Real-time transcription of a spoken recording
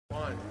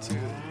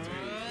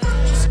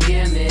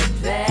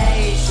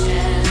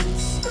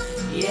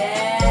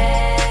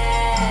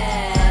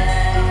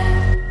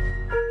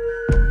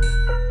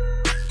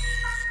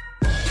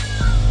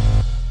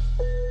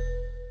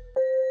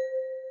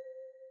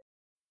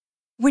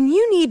When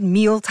you need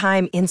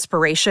mealtime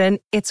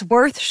inspiration, it's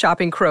worth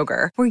shopping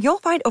Kroger, where you'll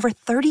find over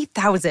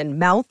 30,000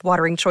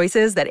 mouth-watering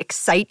choices that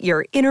excite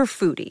your inner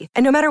foodie.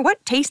 And no matter what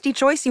tasty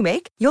choice you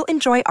make, you'll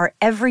enjoy our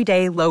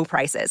everyday low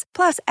prices,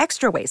 plus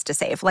extra ways to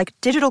save, like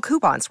digital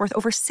coupons worth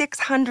over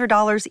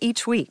 $600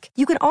 each week.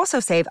 You can also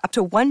save up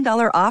to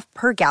 $1 off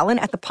per gallon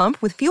at the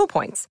pump with fuel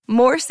points.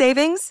 More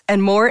savings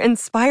and more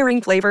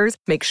inspiring flavors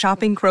make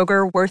shopping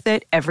Kroger worth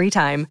it every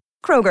time.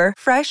 Kroger,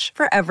 fresh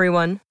for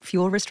everyone.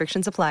 Fuel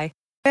restrictions apply.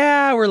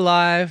 Yeah, we're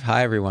live.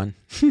 Hi, everyone.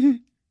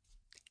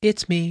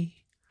 It's me.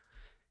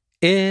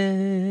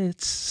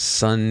 It's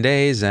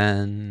Sunday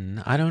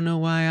Zen. I don't know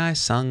why I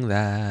sung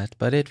that,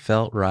 but it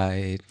felt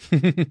right.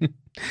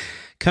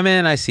 Come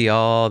in. I see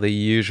all the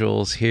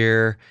usuals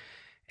here.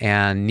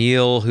 And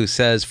Neil, who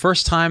says,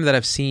 first time that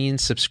I've seen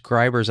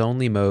subscribers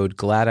only mode.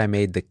 Glad I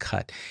made the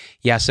cut.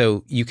 Yeah,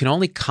 so you can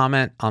only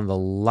comment on the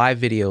live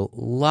video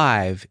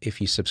live if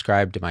you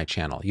subscribe to my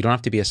channel. You don't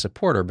have to be a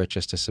supporter, but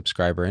just a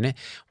subscriber. And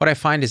what I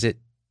find is it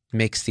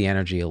makes the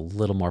energy a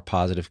little more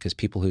positive because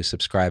people who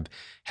subscribe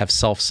have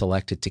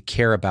self-selected to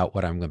care about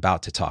what I'm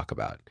about to talk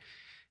about,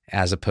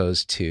 as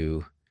opposed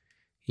to,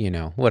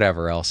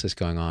 whatever else is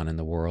going on in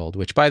the world,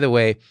 which, by the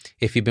way,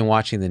 if you've been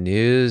watching the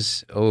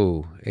news,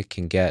 it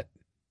can get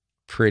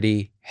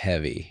pretty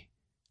heavy,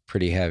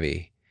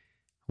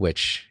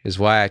 which is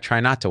why I try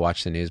not to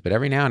watch the news. But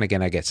every now and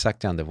again, I get sucked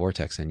down the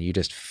vortex and you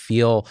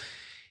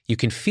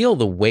can feel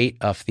the weight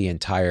of the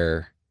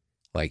entire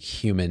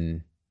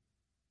human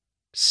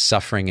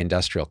suffering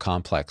industrial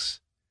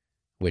complex,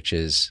 which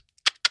is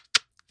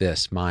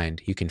this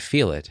mind. You can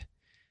feel it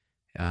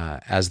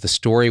as the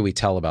story we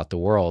tell about the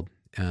world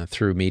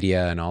through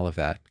media and all of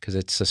that, because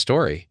it's a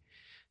story.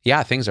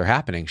 Yeah, things are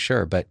happening,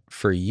 sure, but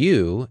for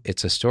you,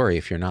 it's a story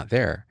if you're not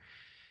there.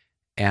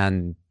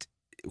 And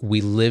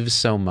we live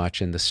so much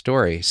in the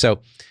story. So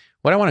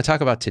what I want to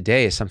talk about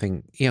today is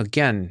something,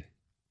 again,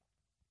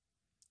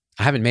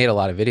 I haven't made a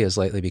lot of videos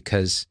lately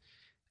because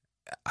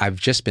I've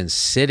just been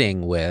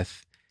sitting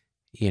with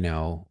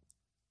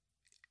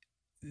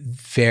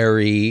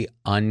very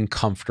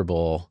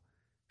uncomfortable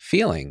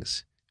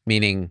feelings,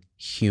 meaning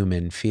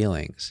human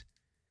feelings,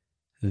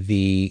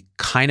 the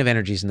kind of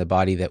energies in the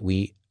body that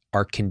we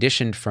are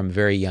conditioned from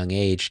very young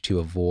age to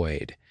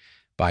avoid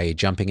by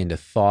jumping into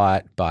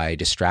thought, by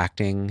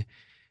distracting.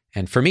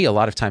 And for me, a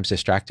lot of times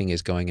distracting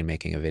is going and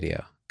making a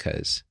video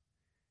because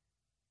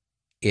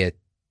it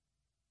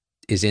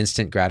is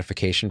instant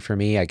gratification for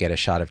me. I get a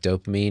shot of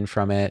dopamine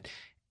from it.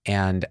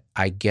 And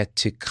I get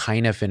to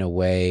kind of, in a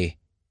way,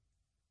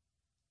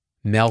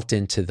 melt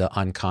into the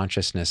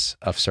unconsciousness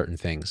of certain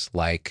things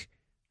like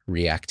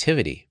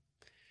reactivity.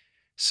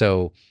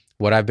 So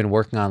what I've been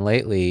working on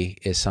lately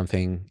is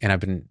something, and I've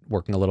been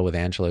working a little with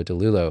Angelo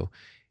DeLullo,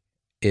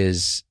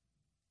 is,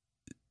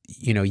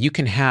 you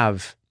can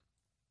have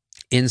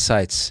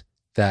insights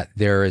that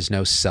there is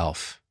no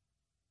self.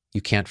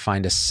 You can't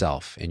find a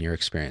self in your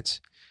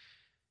experience.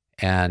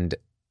 And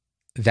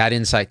that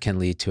insight can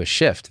lead to a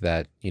shift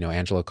that,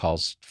 Angelo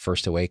calls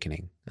first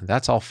awakening. And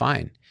that's all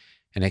fine.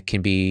 And it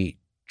can be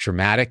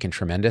dramatic and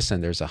tremendous.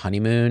 And there's a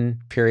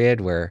honeymoon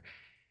period where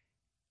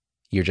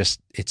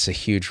it's a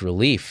huge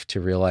relief to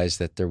realize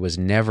that there was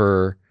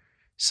never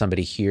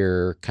somebody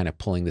here kind of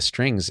pulling the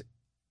strings.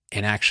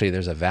 And actually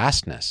there's a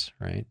vastness,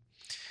 right?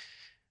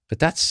 But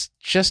that's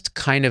just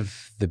kind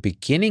of the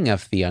beginning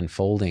of the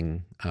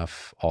unfolding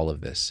of all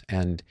of this.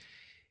 And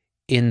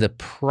in the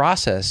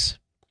process,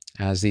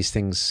 as these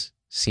things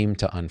seem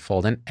to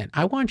unfold. And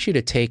I want you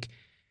to take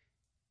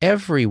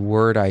every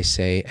word I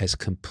say as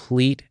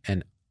complete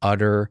and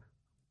utter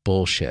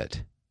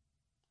bullshit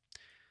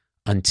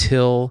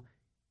until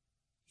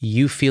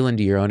you feel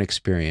into your own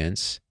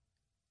experience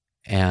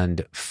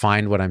and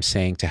find what I'm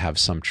saying to have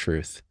some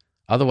truth.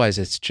 Otherwise,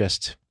 it's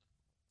just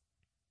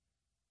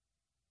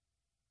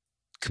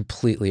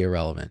completely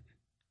irrelevant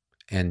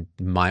and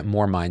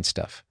more mind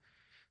stuff.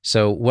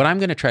 So what I'm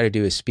going to try to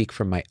do is speak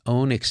from my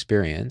own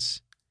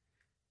experience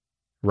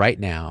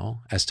right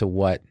now as to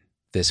what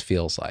this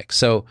feels like.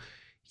 So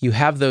you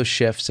have those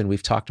shifts, and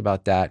we've talked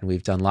about that, and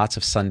we've done lots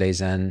of Sunday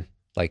Zen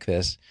like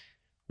this,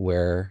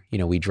 where,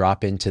 we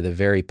drop into the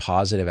very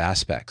positive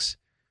aspects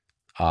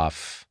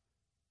of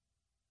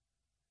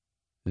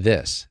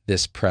this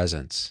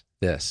presence,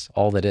 this,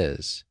 all that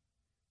is,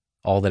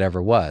 all that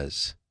ever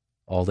was,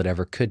 all that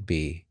ever could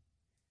be.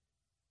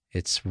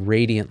 It's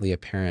radiantly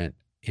apparent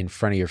in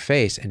front of your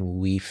face, and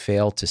we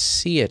fail to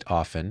see it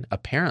often,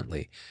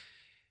 apparently,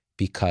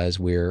 because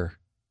we're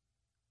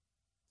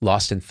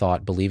lost in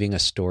thought, believing a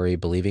story,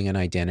 believing an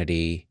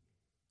identity,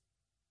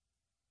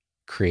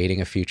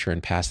 creating a future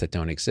and past that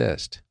don't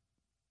exist.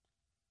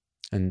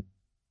 And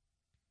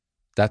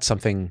that's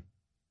something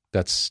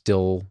that's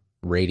still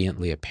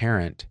radiantly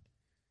apparent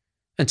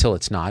until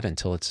it's not,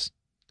 until it's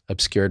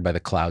obscured by the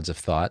clouds of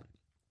thought.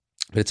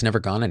 But it's never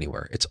gone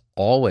anywhere. It's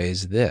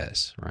always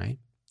this, right?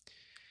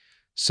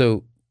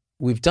 So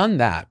we've done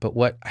that, but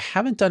what I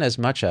haven't done as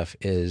much of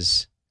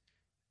is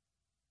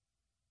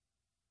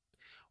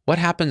what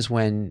happens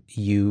when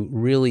you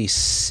really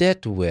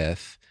sit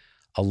with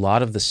a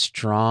lot of the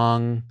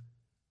strong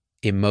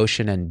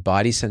emotion and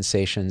body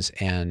sensations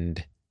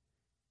and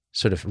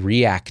sort of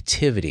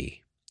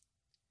reactivity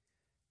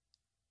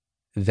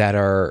that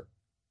are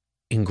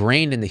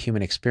ingrained in the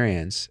human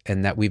experience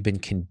and that we've been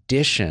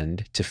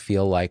conditioned to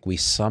feel like we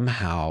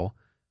somehow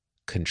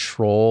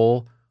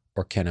control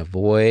or can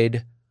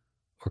avoid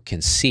or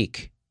can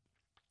seek.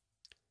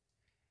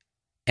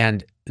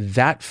 And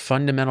that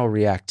fundamental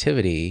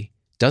reactivity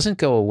doesn't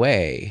go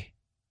away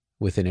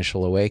with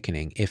initial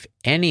awakening. If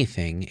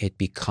anything, it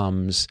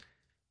becomes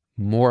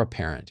more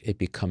apparent. It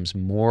becomes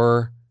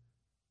more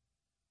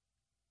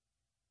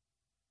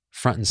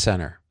front and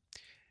center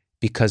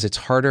because it's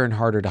harder and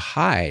harder to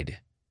hide,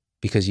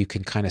 because you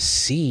can kind of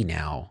see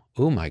now,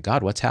 oh my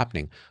God, what's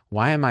happening?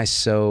 Why am I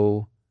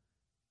so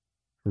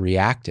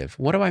reactive?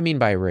 What do I mean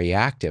by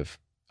reactive?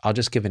 I'll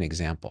just give an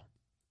example.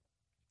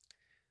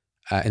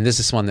 And this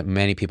is one that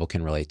many people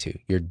can relate to.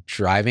 You're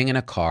driving in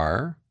a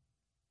car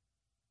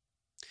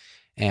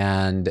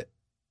and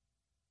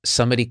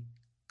somebody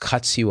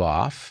cuts you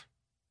off,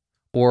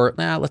 or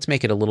let's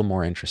make it a little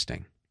more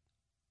interesting.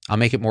 I'll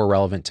make it more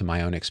relevant to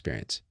my own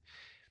experience.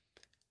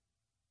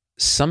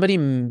 Somebody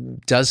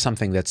does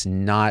something that's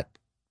not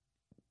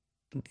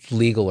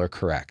legal or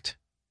correct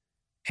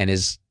and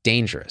is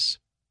dangerous.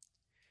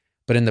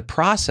 But in the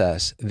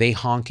process, they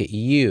honk at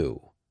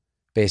you,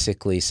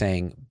 basically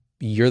saying,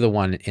 you're the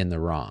one in the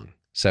wrong.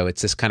 So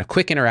it's this kind of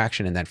quick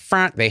interaction, and then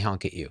front, they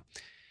honk at you.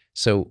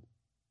 So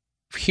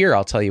here,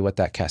 I'll tell you what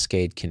that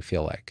cascade can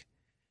feel like.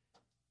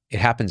 It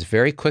happens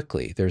very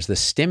quickly. There's the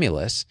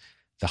stimulus,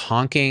 the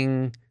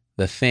honking,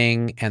 the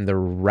thing, and the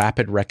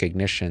rapid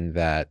recognition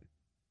that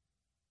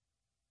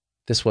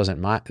this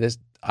wasn't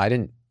I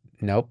didn't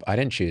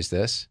choose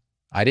this.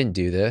 I didn't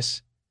do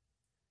this.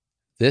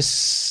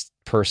 This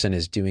person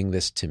is doing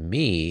this to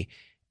me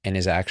and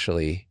is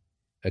actually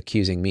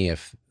accusing me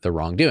of the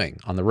wrongdoing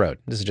on the road.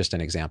 This is just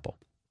an example.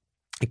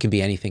 It can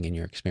be anything in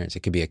your experience.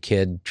 It could be a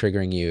kid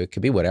triggering you. It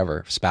could be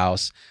whatever,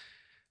 spouse,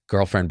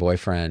 girlfriend,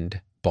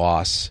 boyfriend,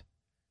 boss.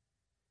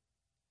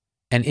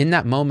 And in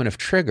that moment of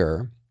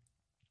trigger,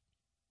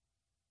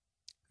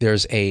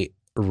 there's a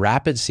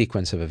rapid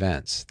sequence of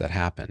events that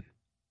happen.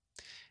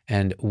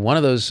 And one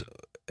of those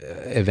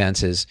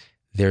events is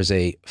there's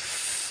a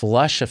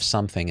flush of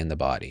something in the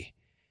body.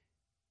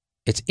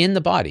 It's in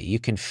the body. You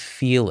can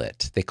feel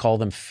it. They call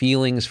them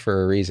feelings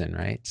for a reason,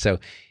 right? So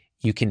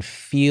you can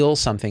feel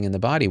something in the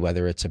body,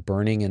 whether it's a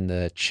burning in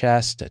the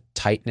chest, a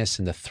tightness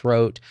in the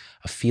throat,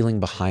 a feeling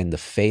behind the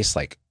face,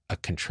 like a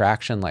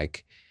contraction,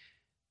 like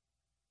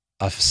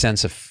a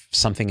sense of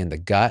something in the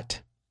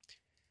gut.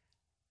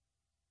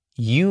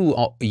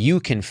 You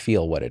can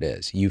feel what it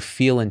is. You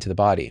feel into the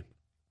body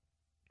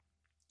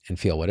and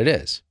feel what it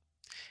is.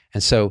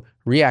 And so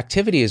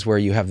reactivity is where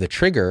you have the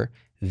trigger,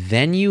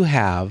 then you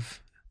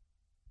have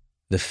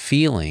the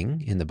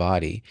feeling in the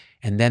body,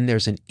 and then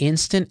there's an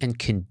instant and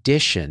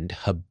conditioned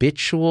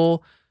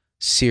habitual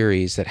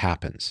series that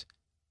happens.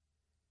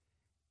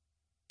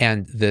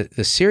 And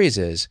the series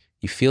is,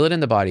 you feel it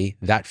in the body,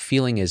 that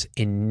feeling is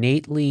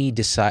innately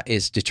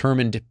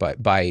determined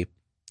by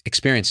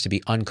experience to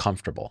be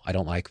uncomfortable. I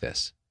don't like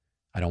this.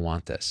 I don't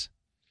want this.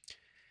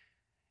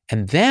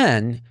 And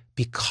then,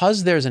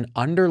 because there's an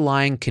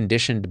underlying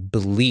conditioned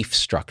belief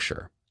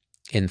structure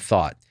in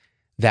thought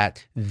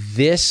that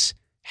this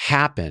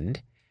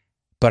happened,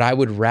 but I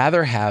would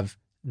rather have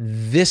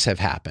this have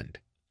happened.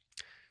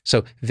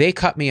 So they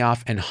cut me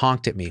off and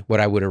honked at me. What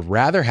I would have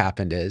rather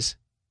happened is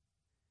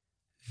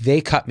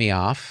they cut me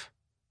off,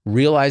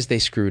 realized they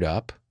screwed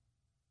up,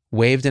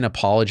 waved an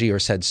apology or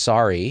said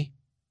sorry,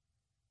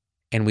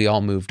 and we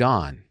all moved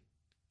on.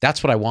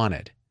 That's what I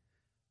wanted.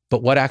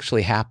 But what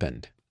actually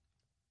happened?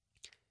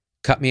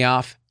 Cut me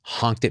off,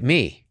 honked at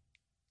me.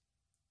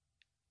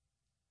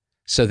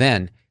 So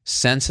then,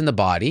 sense in the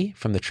body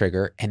from the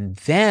trigger, and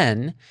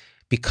then,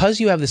 because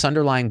you have this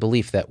underlying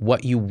belief that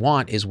what you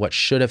want is what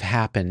should have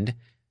happened,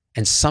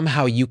 and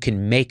somehow you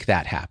can make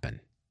that happen,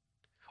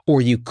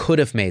 or you could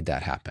have made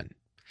that happen,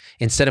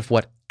 instead of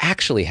what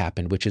actually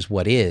happened, which is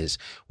what is,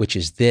 which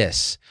is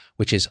this,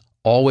 which is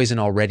always and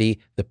already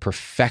the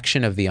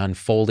perfection of the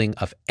unfolding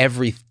of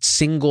every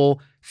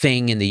single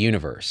thing in the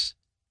universe.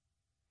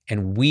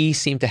 And we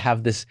seem to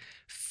have this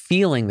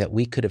feeling that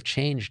we could have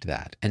changed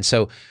that. And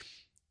so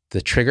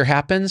the trigger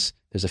happens,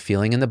 there's a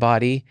feeling in the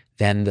body,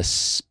 then the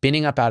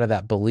spinning up out of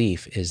that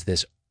belief is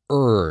this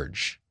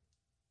urge,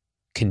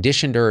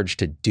 conditioned urge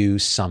to do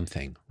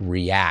something,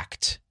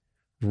 react.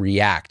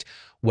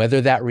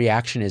 Whether that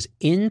reaction is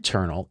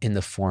internal in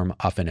the form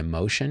of an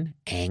emotion,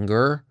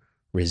 anger,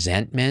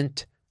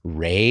 resentment,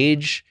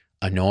 rage,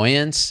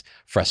 annoyance,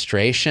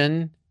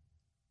 frustration,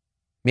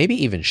 maybe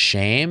even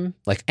shame,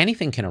 like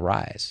anything can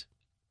arise.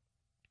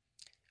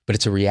 But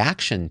it's a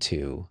reaction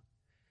to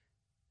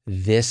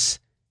this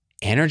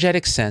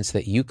energetic sense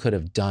that you could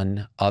have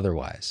done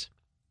otherwise,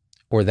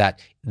 or that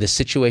the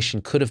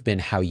situation could have been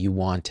how you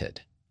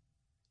wanted,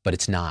 but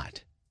it's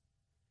not.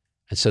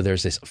 And so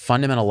there's this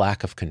fundamental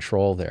lack of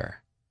control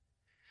there.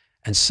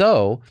 And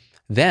so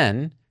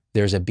then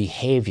there's a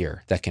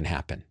behavior that can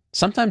happen.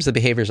 Sometimes the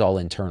behavior is all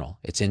internal.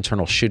 It's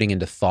internal, shooting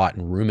into thought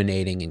and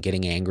ruminating and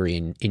getting angry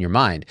in your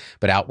mind,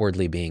 but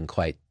outwardly being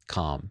quite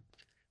calm,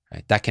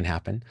 right? That can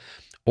happen.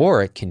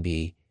 Or it can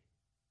be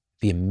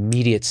the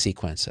immediate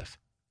sequence of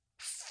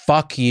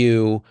fuck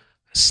you,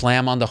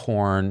 slam on the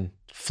horn,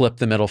 flip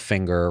the middle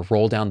finger,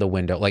 roll down the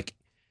window, like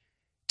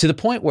to the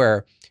point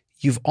where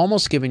you've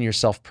almost given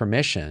yourself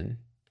permission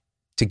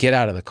to get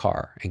out of the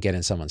car and get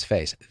in someone's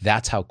face.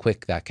 That's how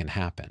quick that can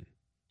happen.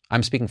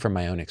 I'm speaking from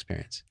my own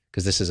experience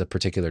because this is a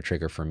particular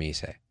trigger for me,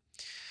 say.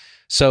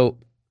 So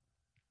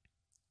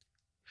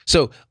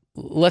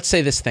let's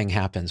say this thing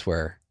happens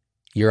where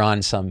you're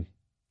on some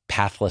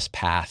pathless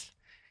path.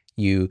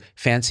 You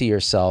fancy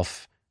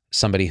yourself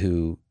somebody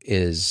who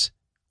is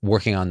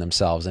working on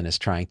themselves and is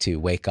trying to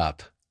wake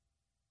up,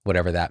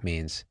 whatever that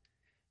means,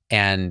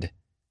 and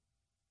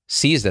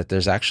sees that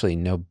there's actually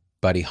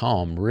nobody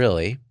home,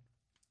 really.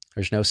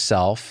 There's no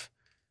self,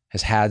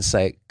 has had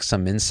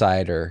some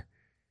insight or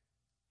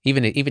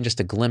even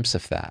just a glimpse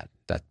of that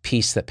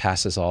peace that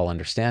passes all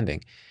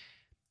understanding.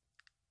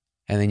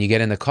 And then you get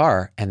in the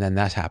car and then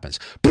that happens.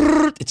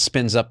 It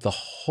spins up the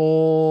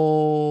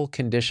whole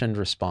conditioned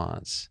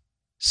response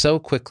so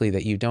quickly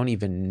that you don't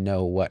even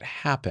know what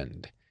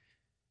happened.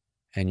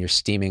 And you're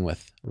steaming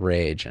with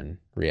rage and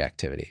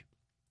reactivity.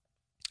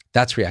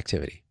 That's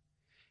reactivity.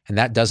 And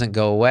that doesn't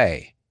go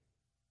away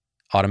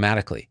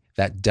automatically.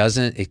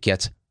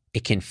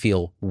 It can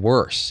feel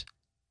worse.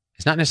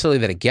 It's not necessarily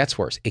that it gets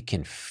worse. It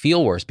can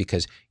feel worse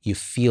because you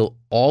feel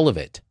all of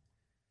it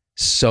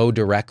so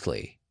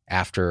directly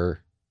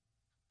after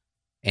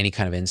any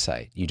kind of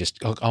insight. You just,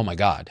 oh my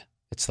God,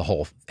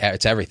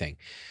 it's everything.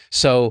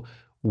 So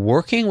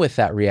working with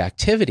that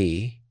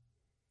reactivity,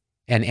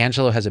 and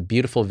Angelo has a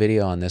beautiful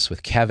video on this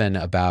with Kevin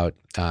about,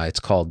 it's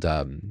called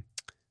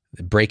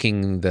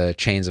Breaking the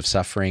Chains of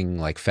Suffering,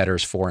 like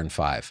fetters 4 and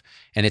 5.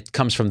 And it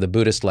comes from the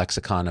Buddhist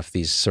lexicon of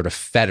these sort of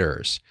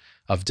fetters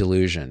of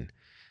delusion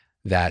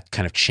that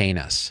kind of chain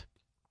us.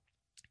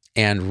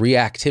 And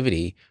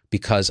reactivity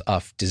because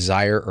of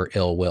desire or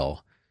ill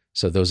will.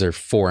 So those are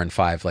 4 and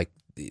 5,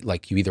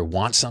 like you either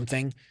want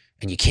something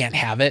and you can't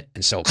have it,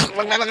 and so,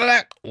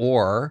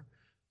 or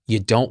you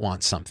don't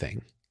want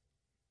something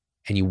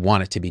and you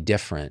want it to be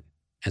different,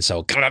 and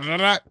so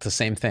the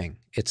same thing.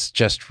 It's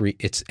just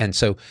and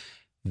so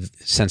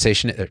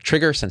sensation,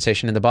 trigger,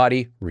 sensation in the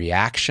body,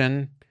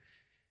 reaction,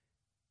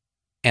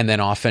 and then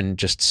often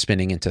just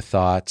spinning into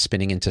thought,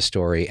 spinning into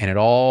story, and it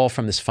all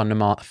from this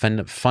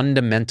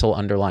fundamental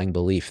underlying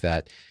belief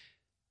that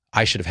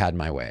I should have had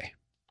my way,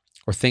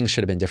 or things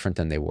should have been different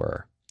than they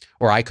were,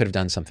 or I could have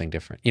done something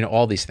different.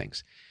 All these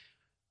things,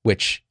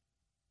 which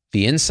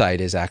the insight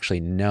is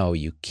actually, no,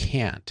 you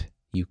can't.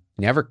 You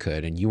never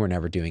could, and you were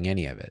never doing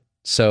any of it.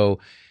 So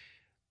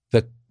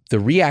the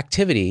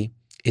reactivity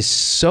is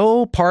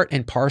so part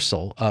and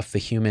parcel of the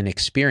human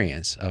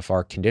experience, of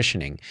our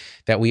conditioning,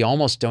 that we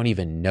almost don't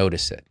even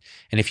notice it.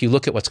 And if you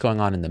look at what's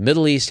going on in the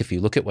Middle East, if you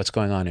look at what's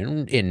going on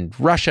in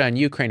Russia and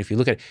Ukraine, if you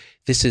look at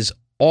this is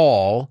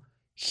all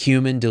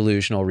human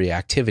delusional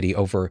reactivity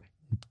over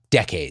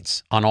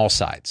decades on all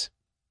sides.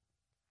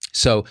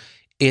 So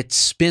it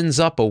spins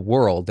up a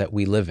world that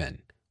we live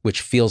in,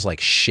 which feels like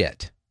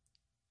shit.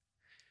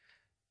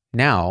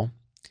 Now,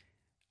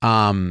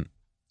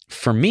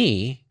 for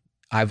me,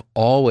 I've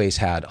always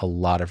had a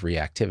lot of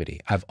reactivity.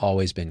 I've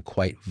always been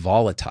quite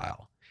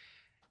volatile.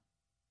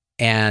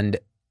 And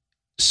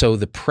so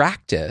the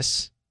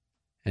practice,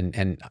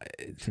 and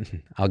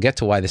I'll get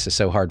to why this is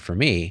so hard for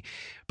me,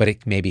 but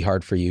it may be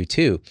hard for you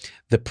too.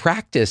 The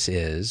practice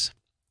is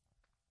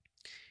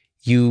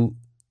you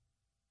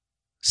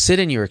sit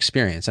in your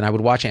experience, and I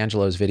would watch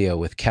Angelo's video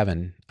with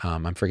Kevin,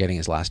 I'm forgetting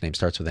his last name,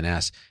 starts with an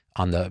S,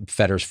 on the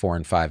fetters 4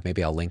 and 5.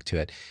 Maybe I'll link to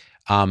it.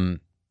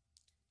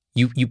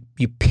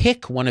 You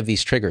pick one of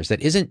these triggers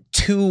that isn't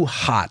too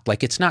hot,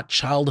 like it's not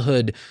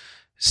childhood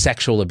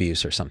sexual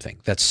abuse or something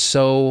that's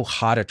so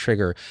hot a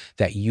trigger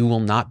that you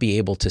will not be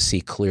able to see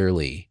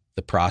clearly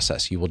the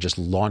process. You will just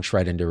launch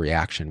right into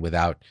reaction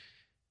without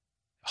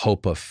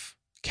hope of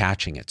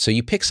catching it. So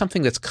you pick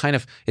something that's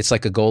it's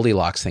like a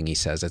Goldilocks thing, he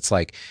says. It's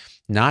like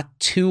not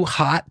too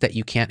hot that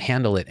you can't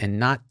handle it, and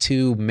not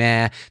too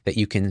meh that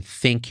you can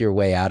think your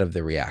way out of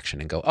the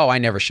reaction and go, oh, I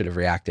never should have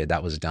reacted.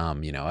 That was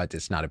dumb.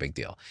 It's not a big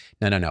deal.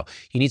 No.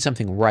 You need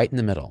something right in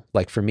the middle.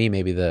 Like for me,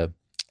 maybe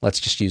let's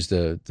just use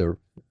the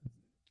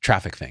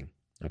traffic thing.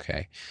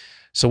 Okay.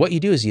 So what you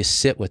do is you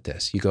sit with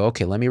this. You go,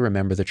 okay, let me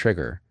remember the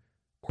trigger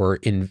or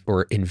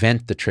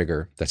invent the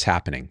trigger that's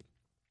happening.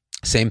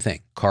 Same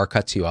thing. Car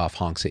cuts you off,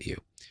 honks at you.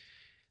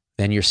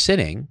 Then you're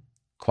sitting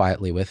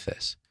quietly with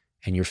this.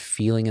 And you're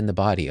feeling in the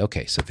body.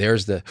 Okay, so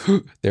there's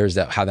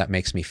how that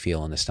makes me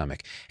feel in the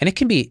stomach. And it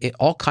can be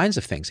all kinds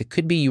of things. It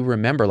could be you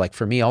remember, like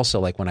for me also,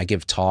 like when I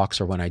give talks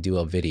or when I do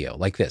a video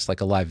like this, like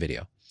a live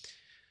video.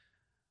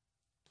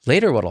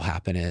 Later, what'll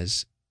happen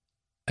is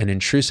an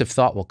intrusive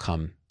thought will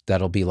come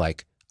that'll be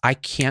like, I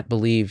can't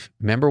believe,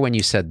 remember when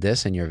you said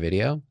this in your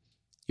video?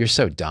 You're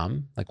so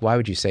dumb. Like, why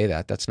would you say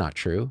that? That's not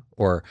true.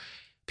 Or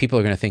people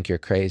are going to think you're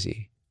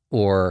crazy.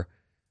 Or,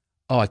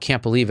 oh, I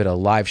can't believe at a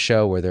live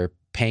show where they're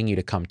paying you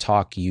to come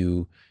talk,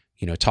 you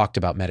talked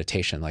about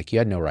meditation. Like, you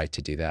had no right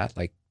to do that.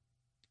 Like,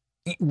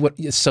 what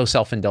is so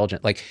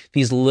self-indulgent? Like,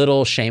 these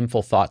little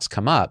shameful thoughts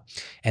come up,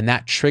 and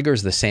that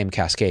triggers the same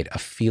cascade, a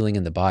feeling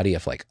in the body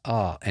of like,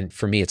 oh, and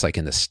for me, it's like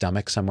in the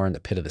stomach, somewhere in the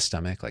pit of the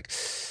stomach, like,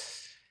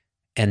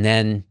 and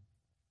then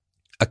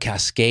a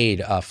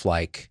cascade of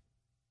like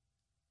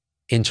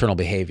internal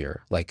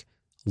behavior, like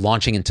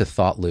launching into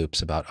thought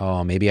loops about,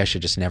 oh, maybe I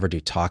should just never do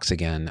talks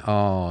again.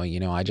 Oh,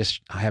 I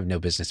have no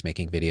business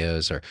making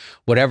videos, or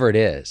whatever it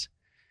is.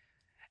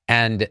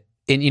 And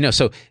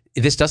so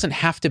this doesn't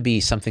have to be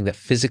something that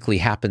physically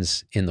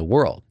happens in the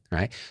world,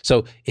 right?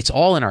 So it's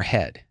all in our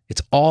head.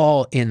 It's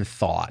all in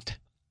thought,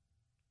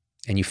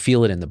 and you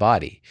feel it in the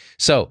body.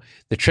 So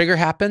the trigger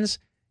happens,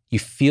 you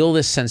feel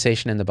this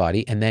sensation in the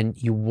body, and then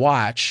you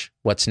watch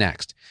what's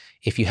next.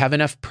 If you have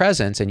enough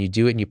presence and you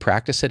do it and you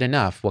practice it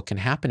enough, what can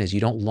happen is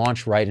you don't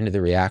launch right into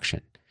the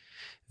reaction.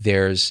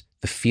 There's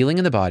the feeling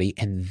in the body,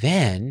 and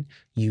then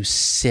you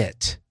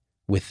sit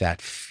with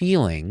that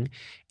feeling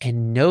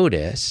and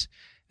notice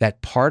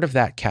that part of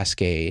that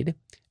cascade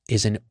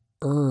is an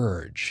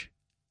urge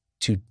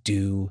to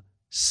do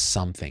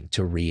something,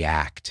 to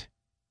react.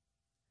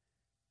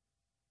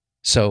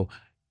 So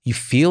you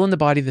feel in the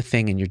body the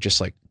thing, and you're just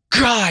like,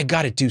 God, I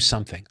got to do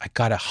something. I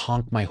got to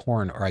honk my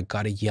horn, or I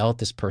got to yell at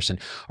this person,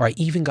 or I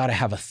even got to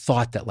have a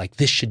thought that like,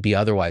 this should be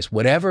otherwise.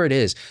 Whatever it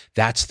is,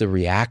 that's the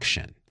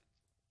reaction.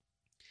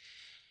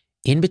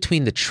 In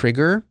between the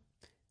trigger,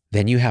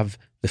 then you have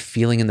the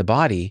feeling in the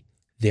body.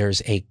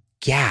 There's a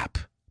gap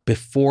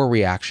before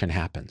reaction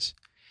happens.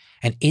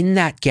 And in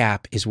that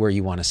gap is where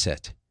you want to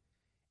sit.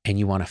 And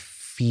you want to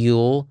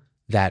feel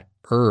that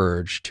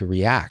urge to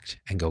react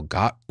and go,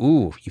 God,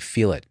 ooh, you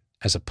feel it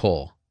as a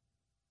pull.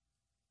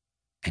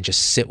 And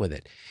just sit with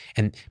it.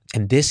 And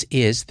this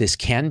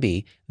can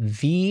be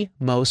the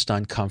most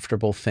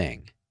uncomfortable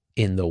thing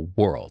in the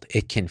world.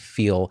 It can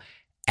feel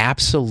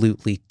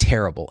absolutely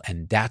terrible.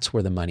 And that's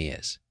where the money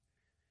is.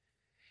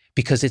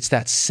 Because it's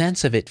that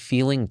sense of it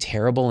feeling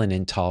terrible and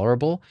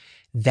intolerable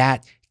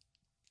that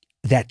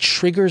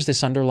triggers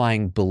this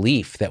underlying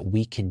belief that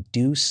we can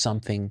do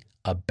something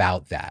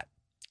about that.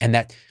 And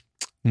that,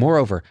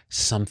 moreover,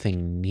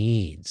 something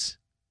needs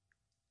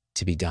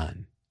to be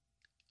done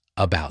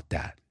about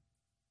that.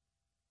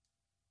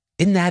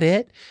 Isn't that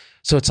it?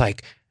 So it's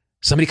like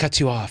somebody cuts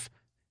you off,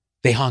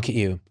 they honk at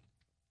you,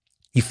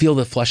 you feel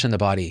the flesh in the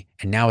body,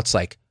 and now it's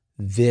like,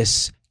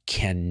 this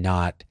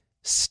cannot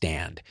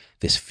stand.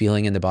 This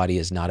feeling in the body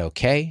is not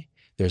okay.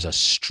 There's a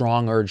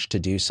strong urge to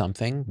do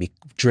something,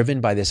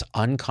 driven by this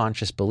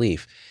unconscious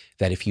belief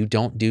that if you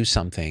don't do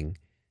something,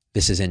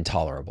 this is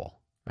intolerable,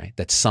 right?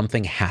 That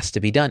something has to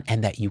be done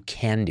and that you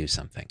can do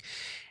something.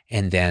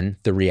 And then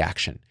the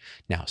reaction.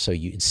 Now, so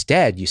you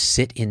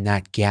sit in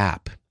that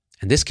gap.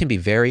 And this can be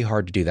very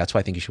hard to do. That's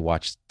why I think you should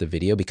watch the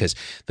video, because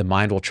the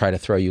mind will try to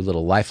throw you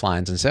little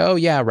lifelines and say, oh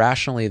yeah,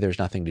 rationally, there's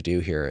nothing to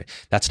do here.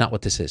 That's not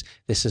what this is.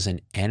 This is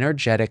an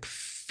energetic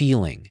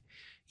feeling.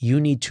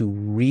 You need to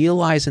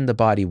realize in the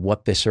body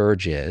what this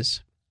urge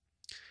is.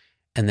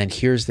 And then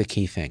here's the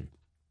key thing.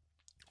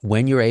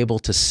 When you're able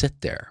to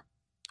sit there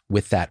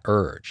with that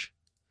urge,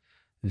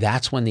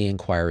 that's when the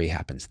inquiry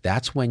happens.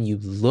 That's when you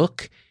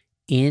look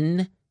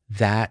in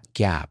that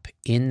gap,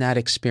 in that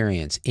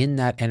experience, in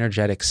that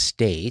energetic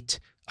state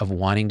of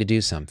wanting to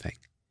do something.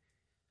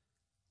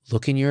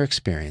 Look in your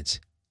experience.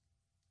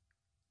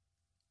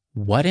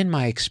 What in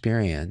my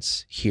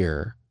experience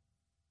here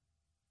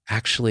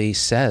actually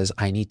says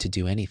I need to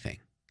do anything?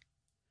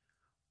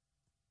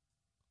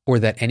 Or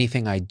that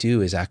anything I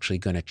do is actually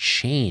going to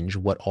change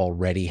what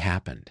already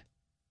happened?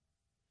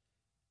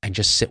 And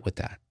just sit with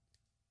that.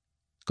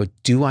 Go,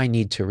 do I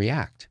need to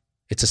react?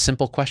 It's a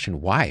simple question.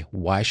 Why?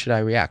 Why should I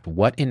react?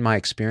 What in my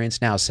experience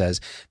now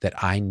says that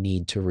I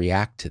need to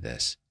react to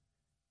this?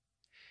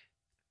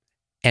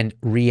 And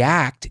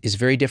react is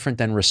very different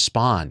than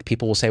respond.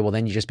 People will say, well,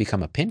 then you just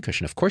become a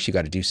pincushion. Of course, you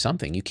got to do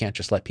something. You can't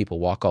just let people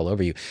walk all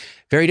over you.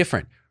 Very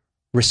different.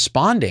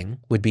 Responding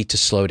would be to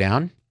slow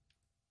down,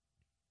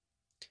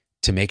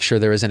 to make sure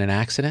there isn't an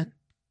accident,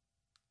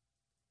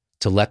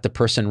 to let the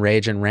person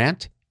rage and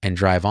rant and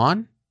drive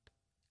on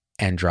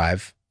and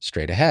drive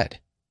straight ahead.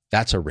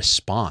 That's a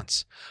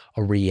response.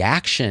 A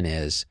reaction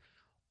is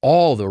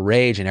all the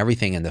rage and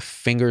everything and the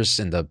fingers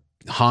and the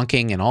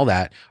honking and all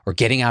that, or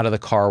getting out of the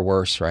car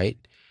worse, right?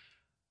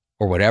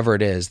 Or whatever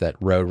it is that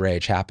road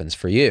rage happens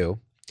for you.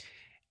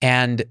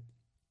 And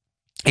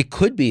it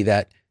could be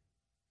that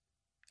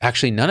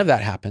actually none of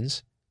that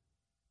happens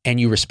and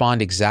you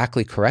respond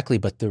exactly correctly,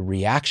 but the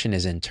reaction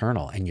is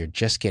internal and you're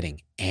just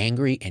getting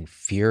angry and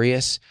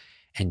furious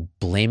and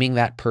blaming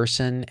that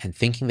person and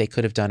thinking they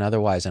could have done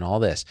otherwise and all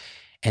this.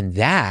 And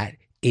that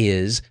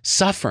is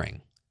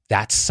suffering.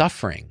 That's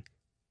suffering.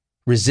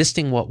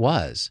 Resisting what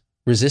was,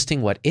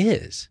 resisting what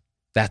is,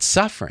 that's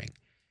suffering.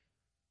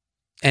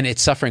 And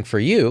it's suffering for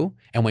you.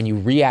 And when you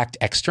react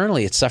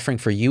externally, it's suffering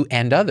for you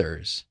and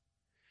others.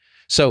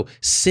 So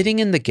sitting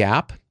in the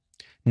gap,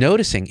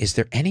 noticing, is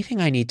there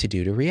anything I need to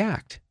do to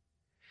react?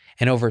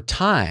 And over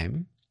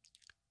time,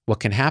 what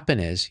can happen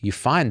is you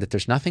find that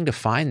there's nothing to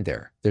find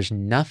there. There's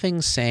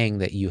nothing saying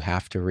that you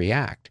have to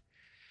react.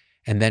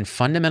 And then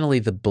fundamentally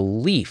the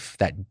belief,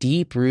 that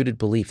deep-rooted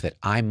belief that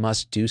I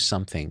must do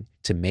something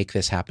to make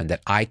this happen,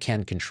 that I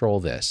can control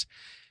this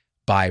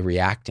by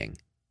reacting,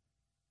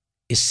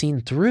 is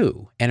seen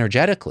through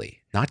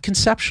energetically, not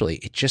conceptually.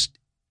 It just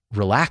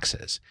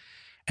relaxes.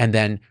 And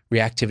then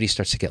reactivity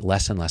starts to get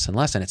less and less and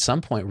less. And at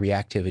some point,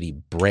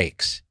 reactivity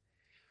breaks.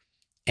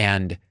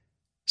 And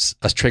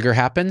a trigger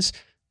happens,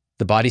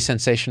 the body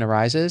sensation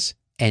arises,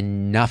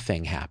 and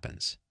nothing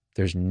happens.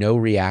 There's no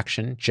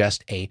reaction,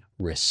 just a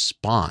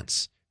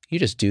response. You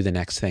just do the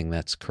next thing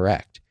that's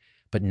correct.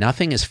 But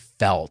nothing is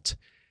felt.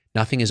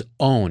 Nothing is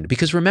owned.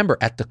 Because remember,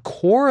 at the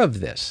core of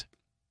this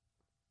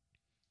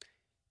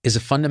is a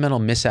fundamental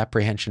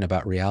misapprehension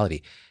about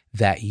reality,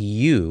 that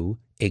you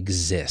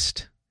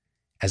exist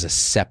as a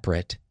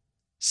separate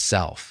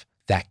self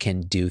that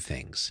can do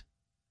things.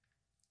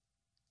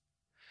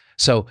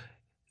 So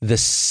the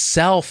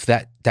self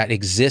that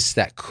exists,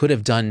 that could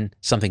have done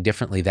something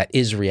differently, that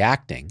is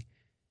reacting,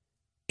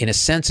 in a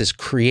sense is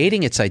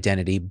creating its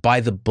identity by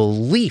the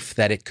belief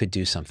that it could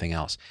do something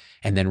else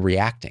and then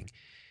reacting.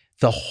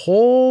 The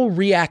whole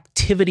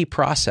reactivity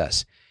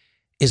process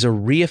is a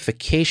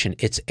reification.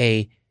 It's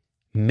a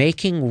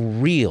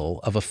making real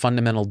of a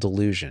fundamental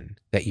delusion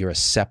that you're a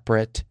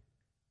separate,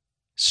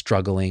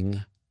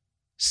 struggling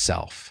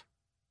self.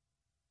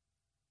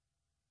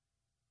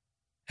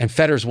 And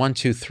Fetters 1,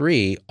 2,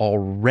 3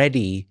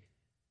 already,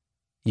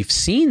 you've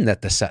seen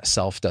that the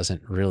self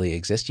doesn't really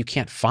exist. You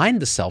can't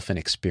find the self in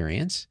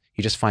experience.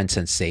 You just find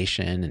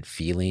sensation and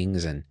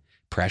feelings and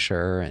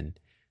pressure. And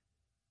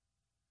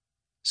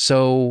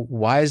so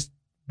why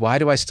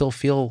do I still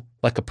feel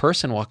like a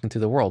person walking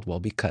through the world? Well,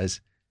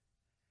 because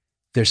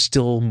there's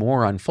still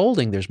more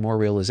unfolding. There's more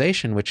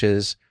realization, which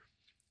is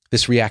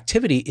this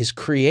reactivity is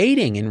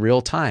creating in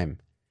real time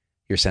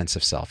your sense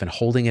of self and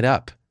holding it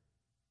up.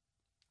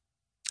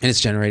 And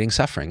it's generating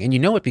suffering. And you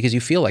know it because you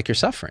feel like you're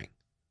suffering.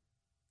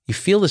 You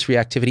feel this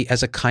reactivity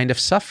as a kind of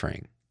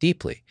suffering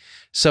deeply.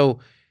 So,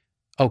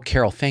 oh,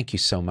 Carol, thank you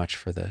so much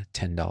for the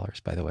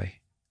 $10, by the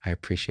way. I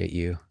appreciate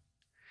you.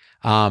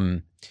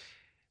 And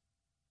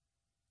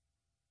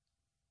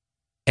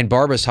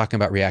Barbara's talking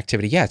about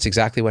reactivity. Yeah, it's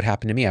exactly what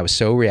happened to me. I was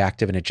so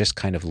reactive and it just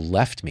kind of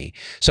left me.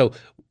 So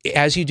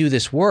as you do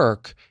this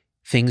work,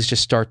 things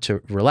just start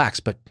to relax.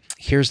 But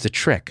here's the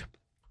trick.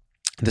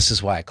 This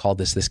is why I call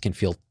this can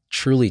feel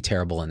truly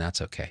terrible, and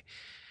that's okay.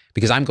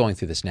 Because I'm going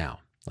through this now.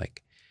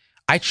 Like,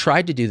 I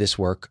tried to do this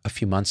work a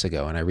few months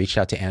ago and I reached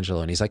out to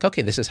Angelo and he's like,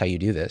 okay, this is how you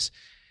do this.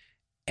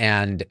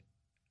 And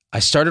I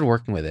started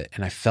working with it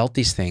and I felt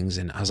these things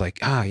and I was like,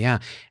 oh yeah.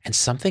 And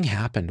something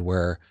happened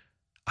where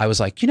I was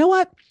like, you know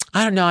what?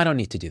 I don't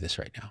need to do this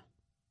right now.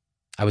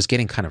 I was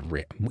getting kind of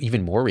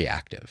even more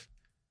reactive.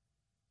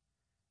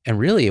 And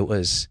really it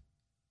was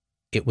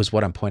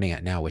what I'm pointing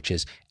at now, which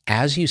is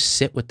as you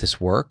sit with this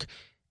work,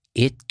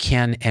 it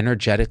can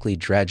energetically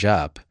dredge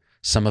up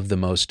some of the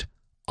most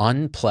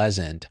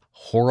unpleasant,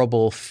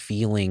 horrible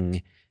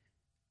feeling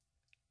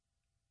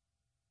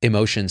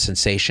emotions,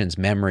 sensations,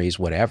 memories,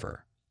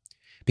 whatever,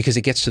 because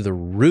it gets to the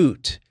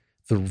root,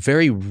 the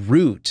very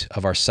root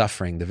of our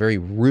suffering, the very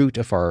root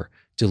of our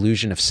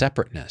delusion of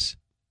separateness.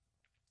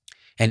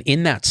 And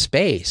in that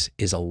space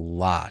is a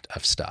lot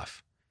of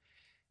stuff,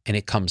 and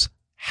it comes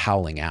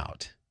howling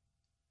out.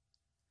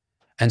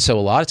 And so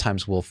a lot of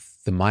times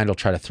the mind will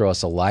try to throw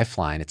us a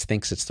lifeline. It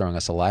thinks it's throwing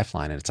us a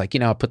lifeline. And it's like, you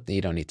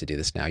don't need to do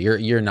this now.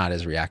 You're not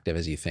as reactive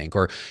as you think.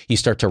 Or you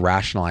start to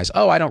rationalize,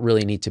 oh, I don't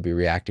really need to be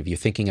reactive. You're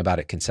thinking about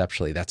it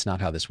conceptually. That's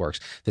not how this works.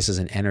 This is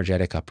an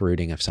energetic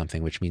uprooting of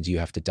something, which means you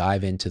have to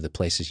dive into the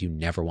places you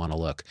never want to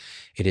look.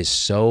 It is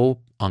so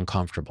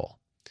uncomfortable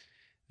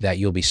that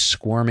you'll be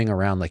squirming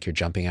around like you're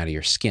jumping out of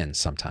your skin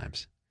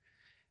sometimes.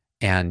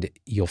 And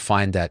you'll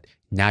find that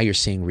now you're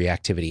seeing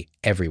reactivity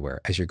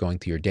everywhere. As you're going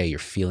through your day, you're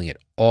feeling it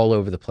all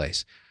over the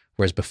place.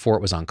 Whereas before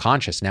it was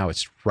unconscious, now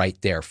it's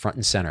right there, front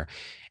and center.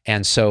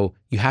 And so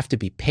you have to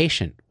be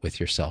patient with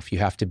yourself. You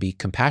have to be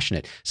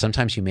compassionate.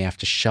 Sometimes you may have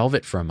to shelve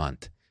it for a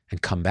month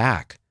and come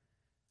back.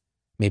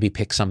 Maybe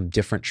pick some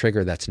different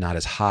trigger that's not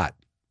as hot.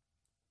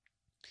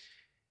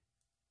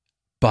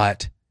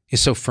 But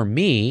so for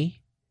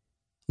me,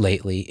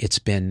 lately, it's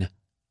been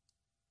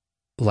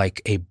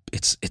like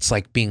it's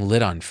like being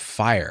lit on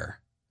fire.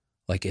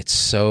 Like it's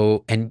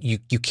so, and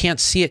you can't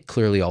see it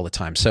clearly all the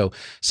time. So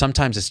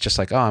sometimes it's just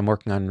like, oh, I'm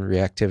working on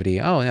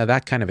reactivity. Oh, yeah,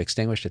 that kind of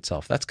extinguished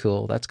itself. That's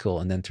cool. That's cool.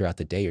 And then throughout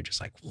the day, you're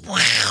just like,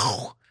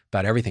 wow,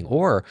 about everything.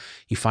 Or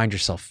you find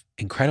yourself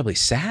incredibly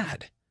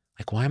sad.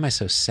 Like, why am I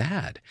so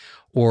sad?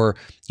 Or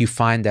you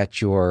find that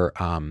you're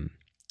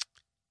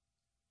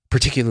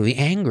particularly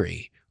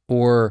angry,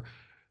 or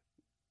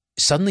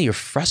suddenly you're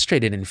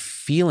frustrated and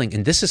feeling,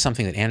 and this is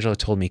something that Angelo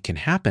told me can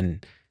happen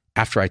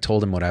after I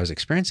told him what I was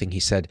experiencing. He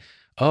said,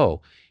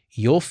 oh,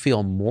 you'll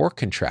feel more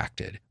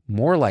contracted,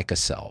 more like a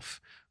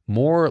self,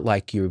 more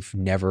like you've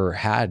never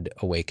had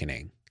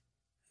awakening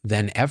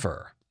than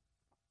ever.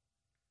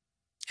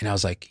 And I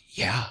was like,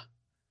 yeah,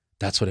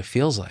 that's what it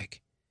feels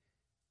like.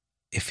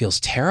 It feels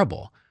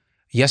terrible.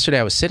 yesterday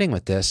I was sitting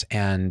with this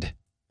and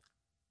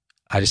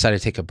I decided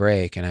to take a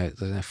break, and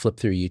I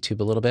flipped through YouTube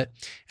a little bit,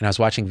 and I was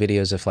watching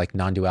videos of like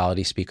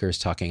non-duality speakers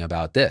talking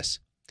about this.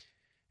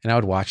 And I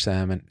would watch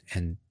them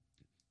and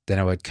then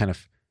I would kind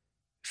of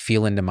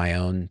feel into my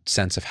own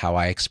sense of how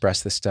I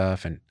express this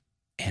stuff. And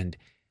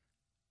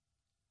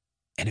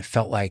it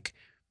felt like,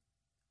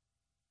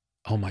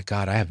 oh my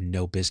God, I have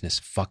no business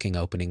fucking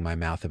opening my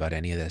mouth about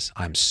any of this.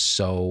 I'm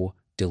so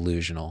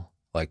delusional.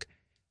 Like,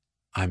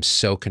 I'm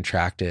so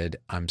contracted.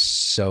 I'm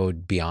so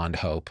beyond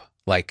hope.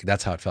 Like,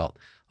 that's how it felt.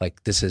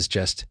 Like, this is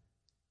just,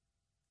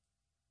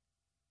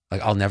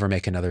 like, I'll never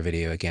make another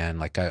video again.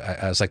 Like,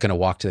 I was like going to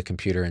walk to the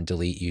computer and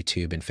delete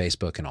YouTube and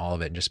Facebook and all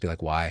of it and just be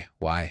like, why?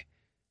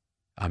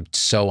 I'm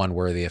so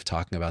unworthy of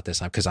talking about this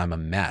because I'm a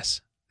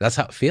mess. That's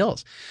how it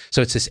feels.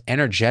 So it's this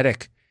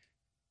energetic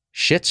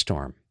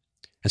shitstorm.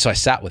 And so I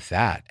sat with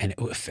that, and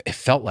it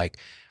felt like,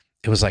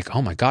 it was like,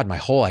 oh my God, my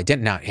whole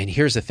identity now. And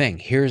here's the thing.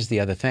 Here's the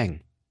other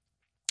thing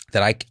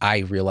that I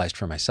realized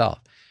for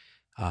myself.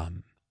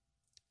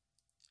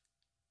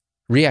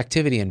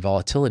 Reactivity and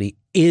volatility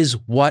is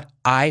what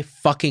I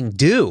fucking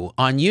do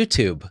on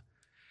YouTube.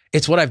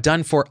 It's what I've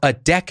done for a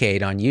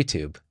decade on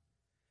YouTube.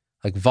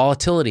 Like,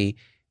 volatility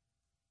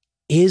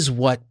is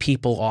what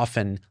people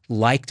often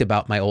liked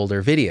about my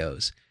older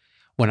videos.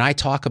 When I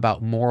talk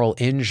about moral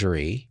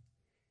injury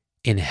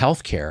in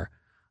healthcare,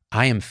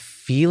 I am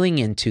feeling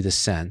into the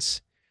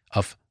sense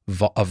of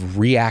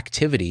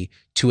reactivity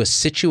to a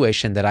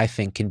situation that I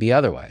think can be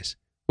otherwise,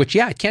 which,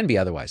 yeah, it can be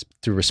otherwise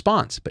through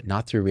response, but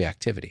not through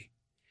reactivity.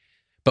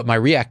 But my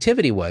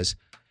reactivity was,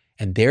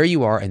 and there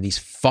you are, and these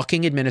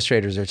fucking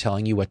administrators are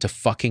telling you what to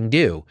fucking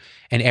do.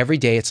 And every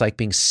day it's like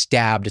being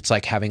stabbed. It's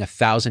like having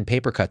 1,000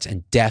 paper cuts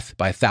and death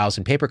by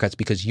 1,000 paper cuts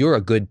because you're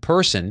a good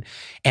person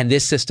and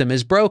this system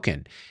is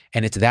broken.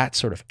 And it's that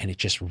sort of, and it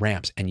just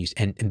ramps.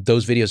 And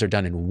those videos are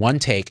done in one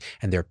take,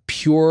 and they're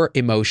pure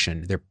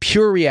emotion. They're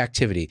pure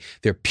reactivity.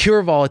 They're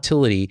pure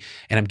volatility.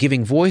 And I'm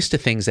giving voice to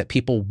things that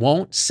people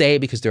won't say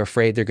because they're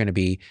afraid they're going to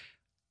be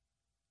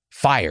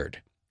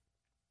fired.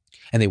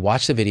 And they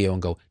watch the video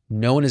and go,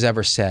 no one has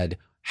ever said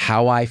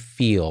how I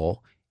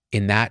feel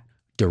in that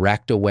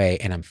direct a way.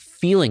 And I'm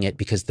feeling it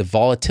because the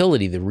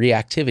volatility, the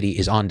reactivity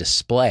is on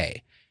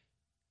display.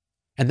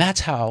 And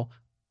that's how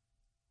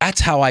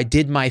I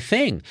did my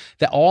thing.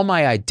 That all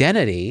my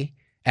identity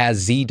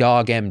as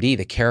ZDoggMD,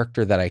 the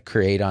character that I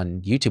create on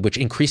YouTube, which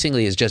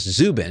increasingly is just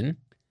Zubin,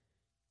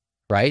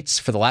 right?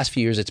 For the last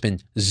few years, it's been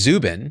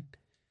Zubin,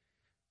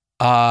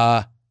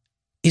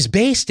 is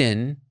based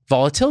in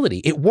volatility.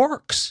 It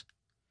works.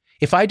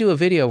 If I do a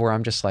video where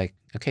I'm just like,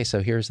 okay,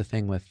 so here's the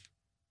thing with,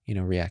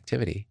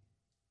 reactivity.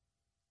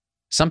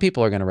 Some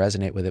people are going to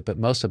resonate with it, but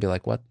most will be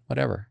like,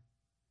 whatever.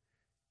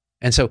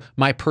 And so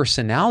my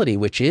personality,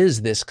 which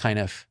is this kind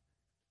of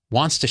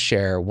wants to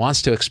share,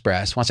 wants to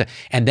express,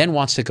 and then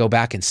wants to go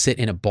back and sit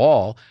in a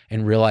ball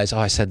and realize, oh,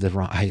 I said this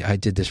wrong. I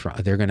did this wrong.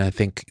 They're going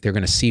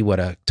to see what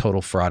a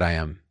total fraud I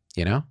am,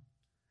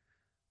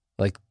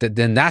 Like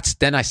then I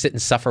sit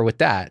and suffer with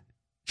that.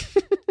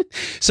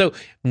 So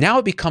now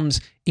it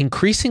becomes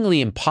increasingly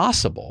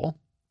impossible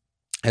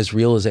as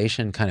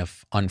realization kind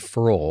of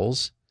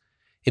unfurls.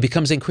 It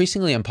becomes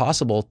increasingly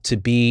impossible to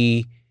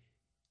be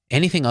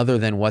anything other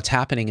than what's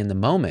happening in the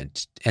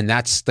moment. And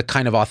that's the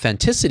kind of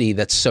authenticity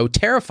that's so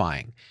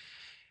terrifying,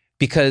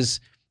 because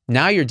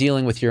now you're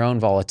dealing with your own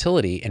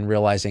volatility and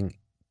realizing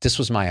this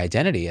was my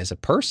identity as a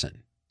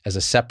person, as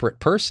a separate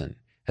person,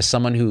 as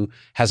someone who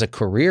has a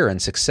career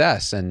and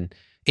success and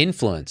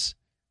influence.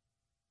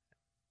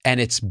 And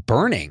it's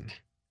burning.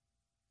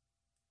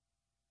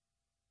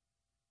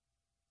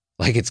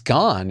 Like, it's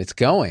gone, it's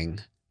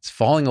going, it's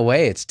falling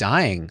away, it's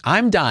dying.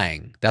 I'm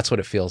dying. That's what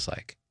it feels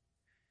like.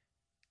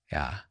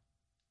 Yeah.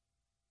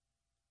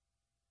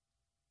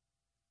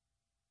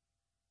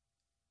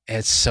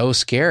 It's so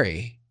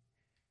scary.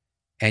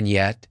 And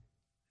yet,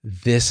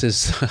 this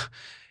is,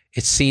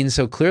 it's seen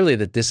so clearly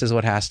that this is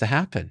what has to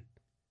happen.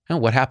 And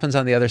what happens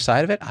on the other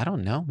side of it? I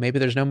don't know. Maybe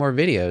there's no more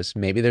videos.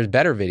 Maybe there's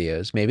better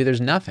videos. Maybe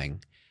there's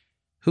nothing.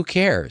 Who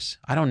cares?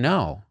 I don't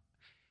know.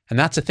 And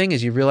that's the thing,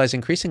 is you realize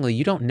increasingly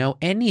you don't know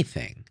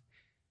anything.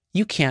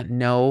 You can't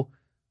know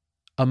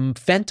a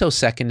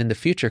femtosecond in the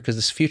future because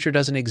this future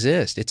doesn't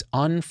exist. It's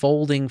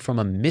unfolding from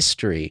a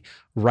mystery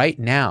right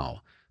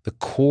now. The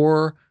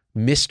core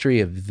mystery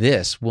of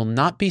this will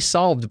not be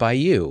solved by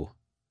you,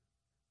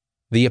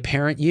 the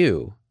apparent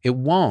you. It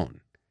won't.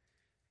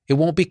 It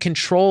won't be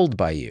controlled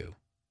by you.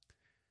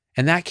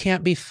 And that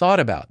can't be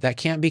thought about. That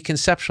can't be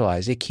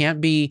conceptualized. It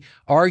can't be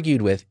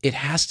argued with. It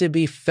has to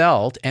be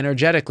felt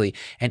energetically.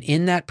 And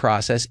in that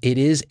process, it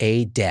is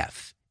a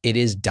death. It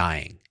is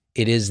dying.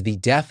 It is the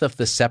death of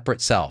the separate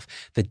self,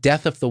 the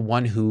death of the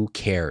one who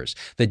cares,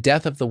 the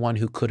death of the one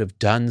who could have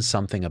done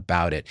something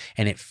about it.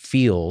 And it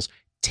feels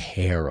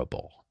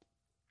terrible.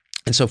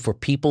 And so for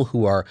people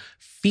who are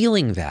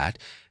feeling that,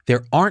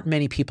 there aren't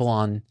many people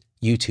on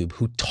YouTube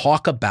who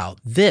talk about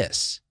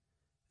this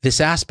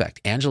aspect.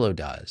 Angelo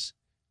does.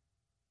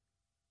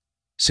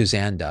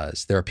 Suzanne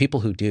does. There are people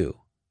who do.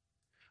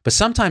 But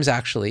sometimes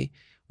actually,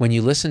 when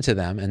you listen to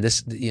them, and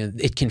this,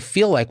 it can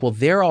feel like, well,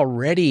 they're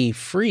already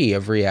free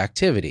of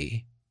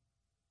reactivity.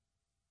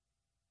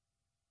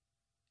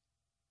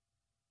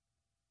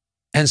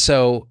 And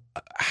so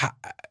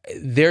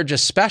they're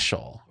just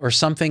special, or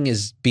something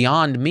is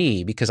beyond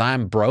me because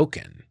I'm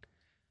broken.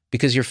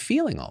 Because you're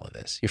feeling all of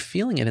this. You're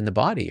feeling it in the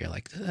body. You're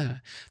like,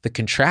 the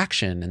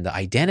contraction and the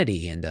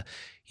identity and the,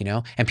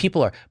 and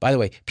people are, by the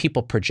way,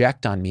 people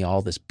project on me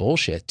all this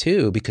bullshit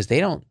too, because they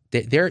have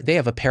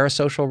a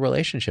parasocial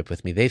relationship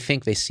with me. They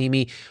think they see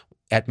me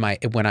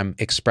when I'm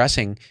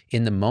expressing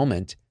in the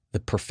moment the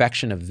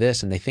perfection of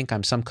this, and they think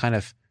I'm some kind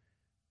of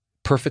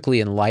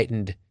perfectly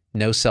enlightened,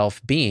 no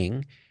self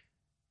being.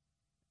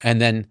 And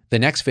then the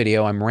next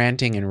video, I'm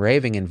ranting and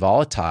raving and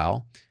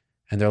volatile.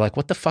 And they're like,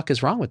 what the fuck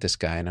is wrong with this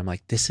guy? And I'm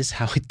like, this is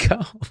how it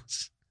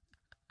goes.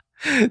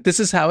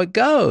 This is how it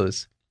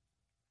goes.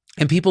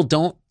 And people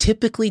don't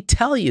typically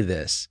tell you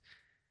this.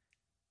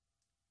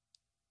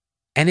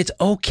 And it's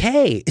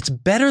okay. It's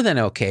better than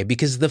okay,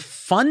 because the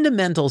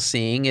fundamental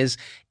seeing is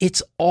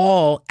it's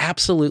all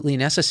absolutely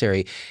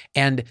necessary.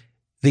 And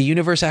the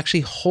universe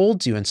actually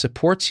holds you and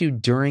supports you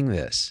during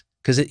this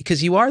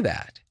because you are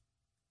that.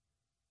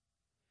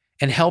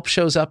 And help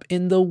shows up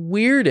in the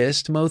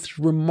weirdest, most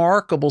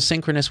remarkable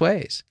synchronous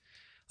ways.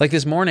 Like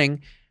this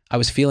morning, I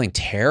was feeling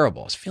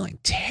terrible.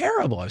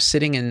 I was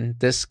sitting in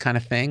this kind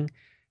of thing,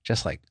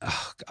 just like,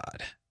 oh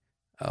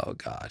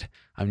God.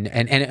 And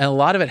a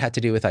lot of it had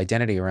to do with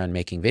identity around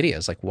making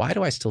videos. Like, why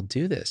do I still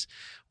do this?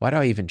 Why do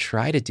I even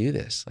try to do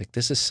this? Like,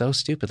 this is so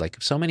stupid.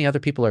 Like, so many other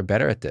people are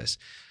better at this.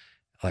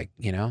 Like,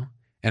 and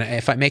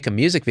if I make a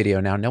music video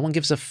now, no one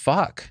gives a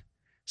fuck.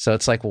 So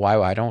it's like,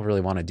 why? I don't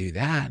really want to do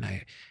that.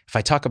 And if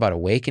I talk about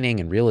awakening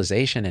and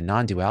realization and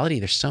non-duality,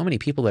 there's so many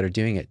people that are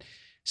doing it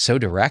so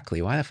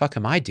directly. Why the fuck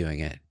am I doing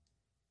it?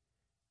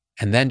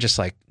 And then just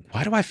like,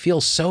 why do I feel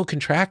so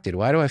contracted?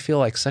 Why do I feel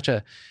like such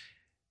a,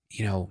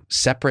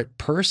 separate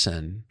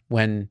person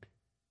when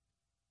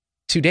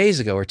 2 days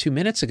ago or 2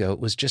 minutes ago, it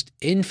was just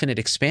infinite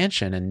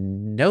expansion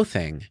and no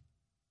thing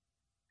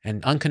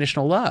and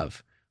unconditional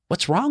love?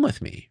 What's wrong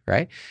with me,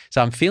 right?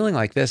 So I'm feeling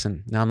like this,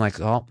 and now I'm like,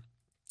 oh,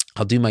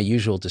 I'll do my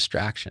usual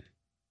distraction,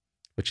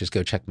 which is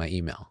go check my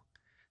email.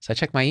 So I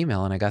checked my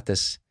email, and I got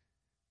this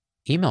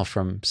email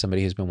from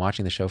somebody who's been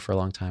watching the show for a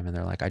long time. And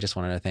they're like, I just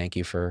wanted to thank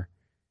you for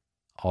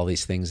all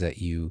these things that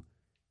you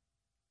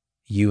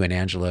and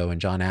Angelo and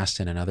John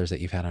Aston and others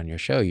that you've had on your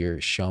show. You're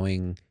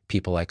showing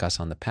people like us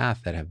on the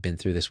path that have been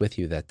through this with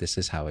you that this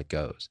is how it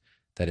goes,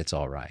 that it's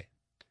all right,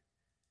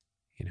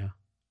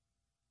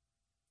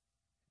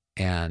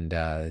 And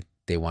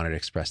they wanted to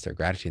express their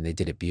gratitude, and they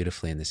did it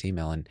beautifully in this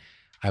email. And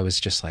I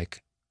was just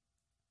like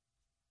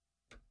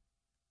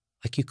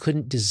you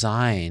couldn't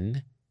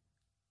design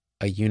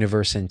a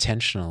universe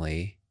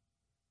intentionally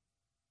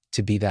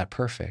to be that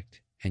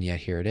perfect. And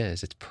yet here it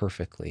is. It's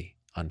perfectly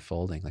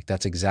unfolding. Like,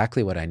 that's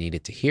exactly what I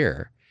needed to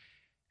hear.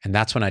 And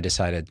that's when I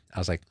decided, I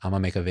was like, I'm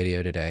gonna make a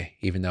video today,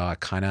 even though I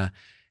kind of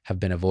have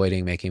been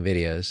avoiding making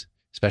videos,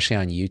 especially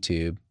on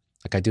YouTube.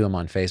 Like, I do them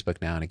on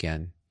Facebook now and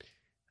again.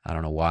 I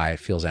don't know why. It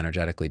feels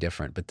energetically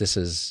different, but this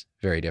is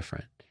very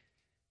different.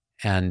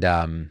 And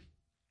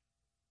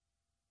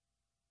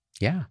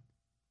yeah.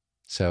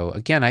 So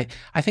again,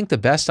 I think the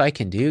best I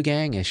can do,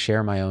 gang, is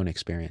share my own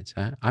experience.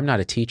 I'm not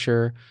a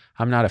teacher.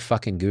 I'm not a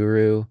fucking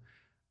guru.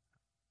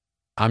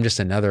 I'm just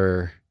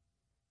another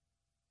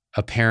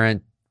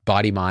apparent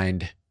body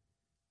mind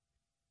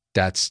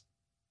that's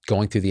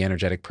going through the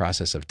energetic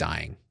process of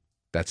dying.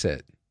 That's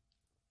it.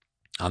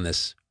 On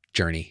this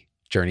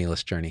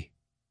journeyless journey.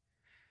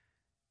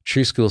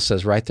 True School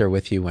says, right there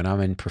with you, when I'm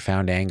in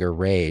profound anger,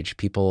 rage,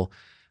 people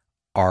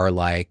are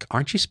like,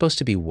 aren't you supposed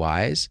to be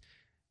wise?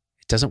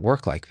 It doesn't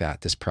work like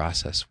that, this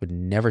process. Would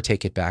never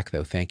take it back,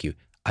 though. Thank you.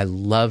 I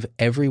love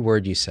every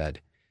word you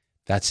said.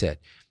 That's it.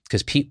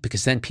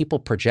 Because then people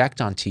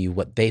project onto you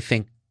what they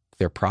think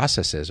their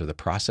process is, or the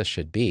process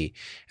should be.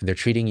 And they're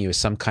treating you as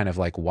some kind of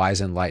like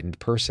wise, enlightened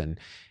person,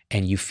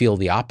 and you feel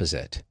the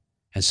opposite.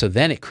 And so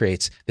then it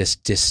creates this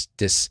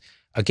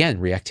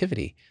again,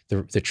 reactivity.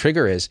 The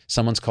trigger is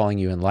someone's calling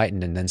you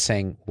enlightened and then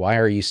saying, why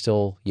are you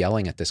still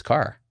yelling at this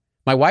car?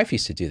 My wife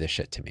used to do this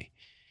shit to me.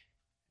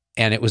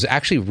 And it was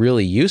actually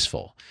really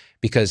useful,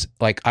 because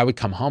like I would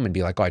come home and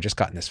be like, oh, I just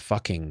got in this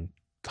fucking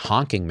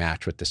honking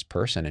match with this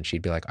person. And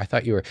she'd be like, I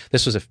thought you were,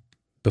 this was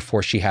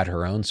before she had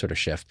her own sort of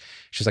shift.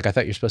 She's like, I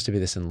thought you're supposed to be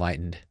this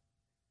enlightened.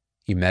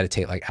 You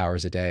meditate like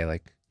hours a day.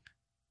 Like,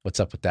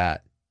 what's up with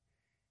that?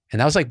 And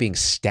that was like being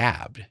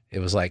stabbed. It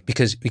was like,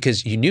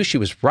 because you knew she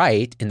was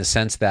right in the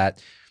sense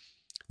that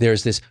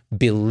there's this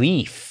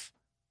belief,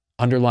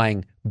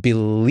 underlying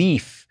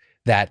belief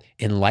that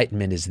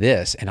enlightenment is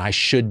this and I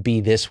should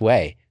be this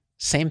way.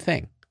 Same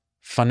thing.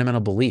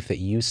 Fundamental belief that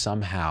you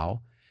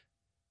somehow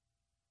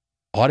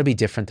ought to be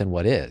different than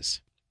what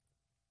is.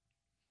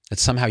 That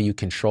somehow you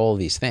control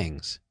these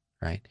things,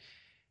 right?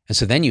 And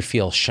so then you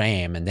feel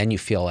shame, and then you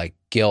feel like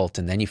guilt,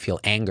 and then you feel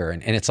anger.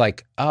 And it's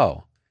like,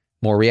 oh,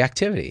 more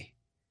reactivity.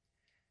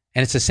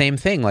 And it's the same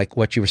thing, like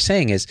what you were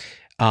saying is,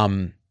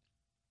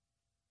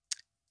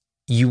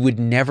 you would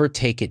never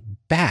take it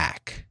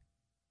back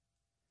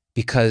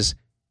because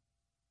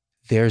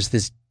there's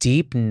this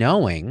deep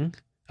knowing,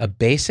 a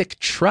basic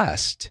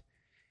trust,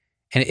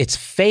 and it's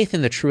faith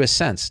in the truest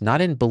sense,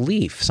 not in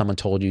belief. Someone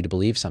told you to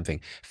believe something.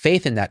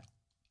 Faith in that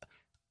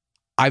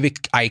I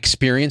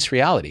experience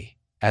reality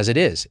as it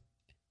is,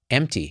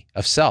 empty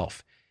of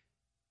self,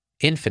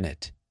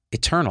 infinite,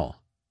 eternal.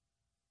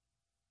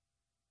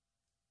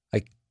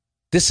 Like,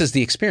 this is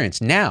the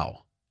experience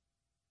now.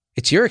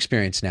 It's your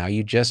experience now.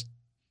 You just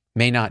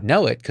may not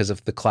know it because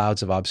of the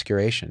clouds of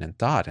obscuration and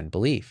thought and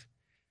belief.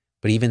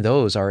 But even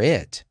those are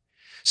it.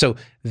 So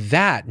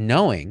that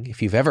knowing,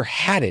 if you've ever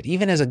had it,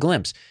 even as a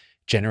glimpse,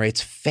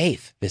 generates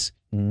faith, this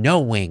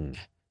knowing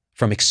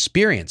from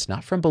experience,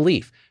 not from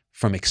belief,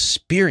 from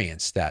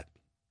experience that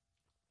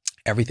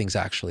everything's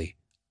actually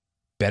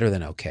better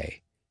than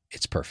okay.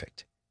 It's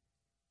perfect.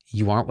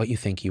 You aren't what you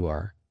think you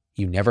are.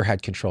 You never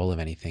had control of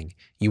anything.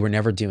 You were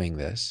never doing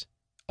this.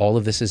 All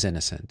of this is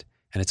innocent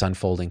and it's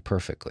unfolding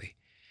perfectly.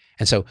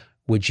 And so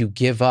would you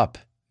give up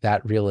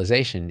that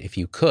realization if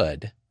you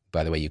could?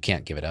 By the way, you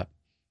can't give it up.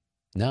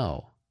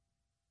 No,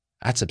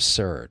 that's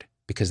absurd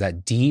because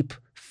that deep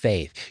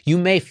faith, you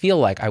may feel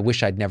like, I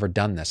wish I'd never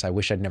done this. I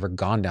wish I'd never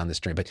gone down this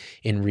journey. But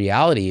in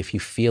reality, if you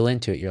feel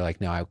into it, you're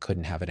like, no, I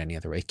couldn't have it any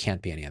other way. It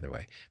can't be any other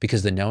way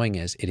because the knowing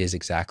is, it is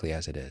exactly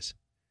as it is.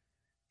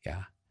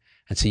 Yeah.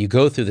 And so you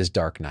go through this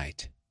dark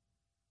night.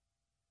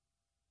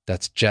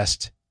 That's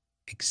just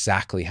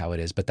exactly how it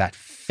is. But that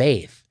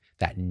faith,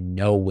 that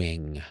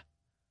knowing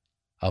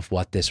of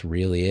what this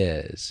really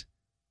is,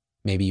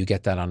 maybe you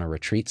get that on a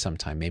retreat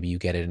sometime. Maybe you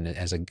get it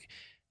as a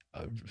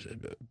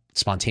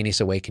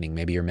spontaneous awakening.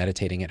 Maybe you're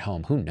meditating at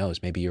home. Who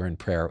knows? Maybe you're in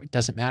prayer. It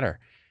doesn't matter.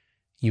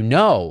 You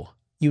know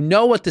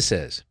what this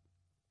is.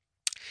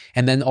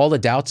 And then all the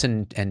doubts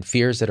and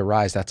fears that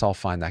arise, that's all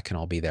fine. That can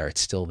all be there.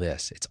 It's still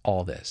this. It's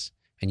all this.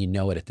 And you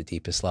know it at the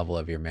deepest level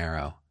of your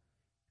marrow.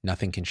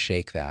 Nothing can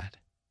shake that.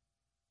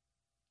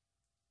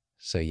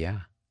 So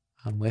yeah,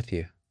 I'm with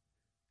you.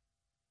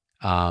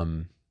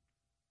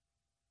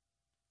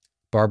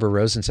 Barbara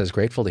Rosen says,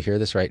 grateful to hear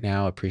this right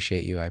now.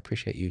 Appreciate you. I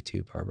appreciate you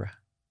too, Barbara.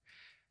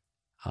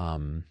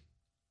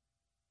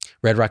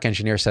 Red Rock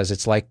Engineer says,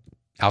 it's like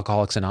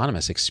Alcoholics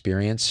Anonymous,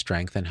 experience,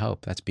 strength, and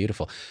hope. That's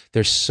beautiful.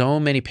 There's so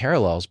many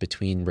parallels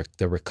between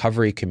the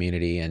recovery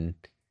community and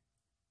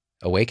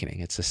awakening.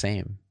 It's the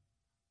same.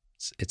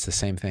 It's the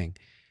same thing.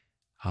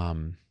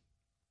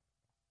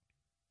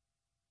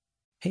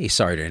 Hey,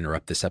 sorry to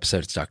interrupt this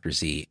episode. It's Dr.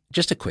 Z.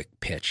 Just a quick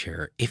pitch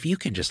here. If you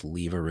can just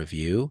leave a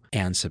review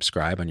and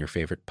subscribe on your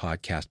favorite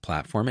podcast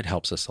platform, it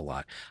helps us a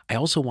lot. I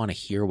also want to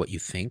hear what you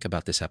think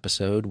about this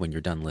episode when you're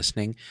done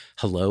listening.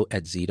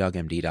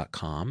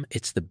 hello@zdogmd.com.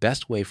 It's the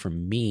best way for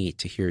me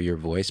to hear your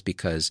voice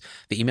because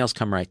the emails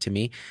come right to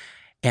me.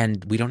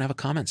 And we don't have a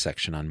comment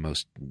section on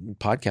most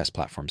podcast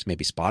platforms.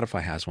 Maybe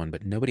Spotify has one,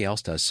 but nobody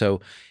else does. So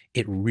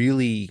it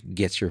really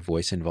gets your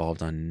voice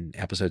involved on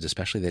episodes,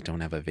 especially that don't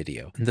have a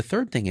video. And the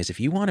third thing is, if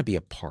you want to be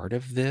a part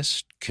of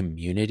this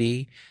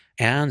community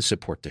and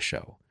support the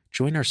show,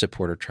 join our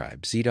supporter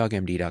tribe,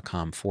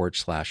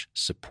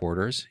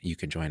 zdogmd.com/supporters. You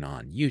can join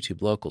on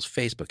YouTube, Locals,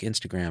 Facebook,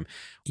 Instagram.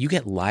 You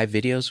get live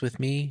videos with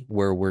me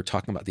where we're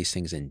talking about these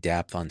things in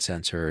depth,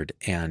 uncensored,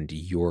 and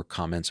your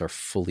comments are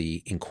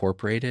fully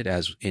incorporated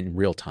as in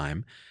real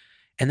time.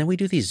 And then we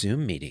do these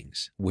Zoom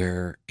meetings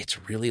where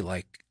it's really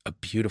like a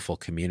beautiful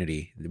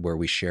community where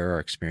we share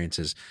our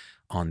experiences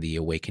on the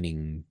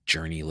awakening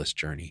journeyless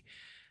journey.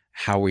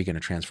 How are we going to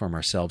transform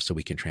ourselves so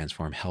we can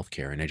transform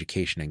healthcare and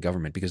education and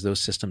government? Because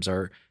those systems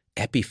are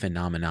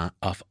epiphenomena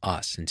of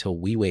us. Until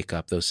we wake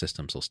up, those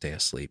systems will stay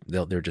asleep.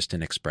 They're just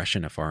an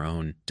expression of our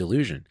own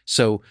delusion.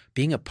 So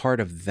being a part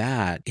of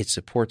that, it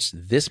supports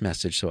this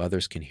message so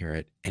others can hear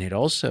it. And it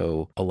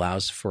also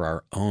allows for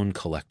our own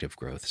collective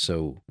growth.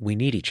 So we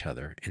need each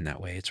other in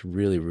that way. It's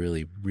really,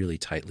 really, really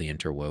tightly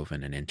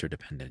interwoven and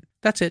interdependent.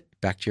 That's it.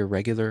 Back to your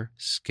regularly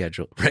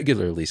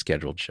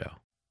scheduled show.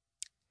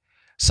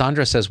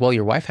 Sandra says, well,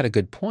 your wife had a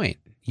good point.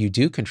 You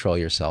do control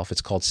yourself.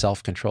 It's called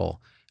self-control.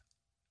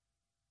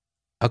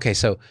 Okay,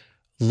 so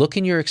look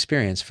in your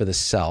experience for the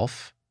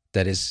self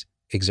that is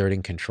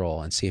exerting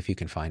control and see if you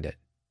can find it.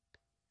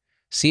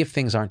 See if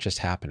things aren't just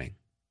happening.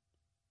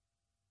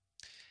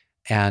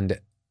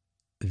 And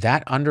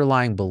that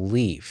underlying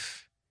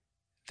belief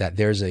that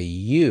there's a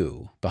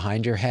you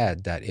behind your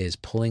head that is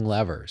pulling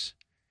levers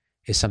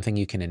is something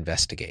you can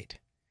investigate.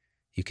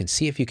 You can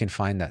see if you can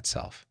find that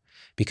self.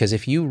 Because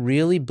if you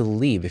really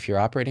believe, if you're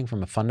operating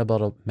from a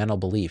fundamental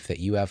belief that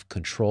you have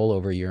control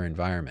over your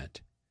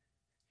environment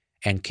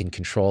and can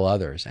control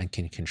others and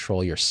can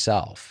control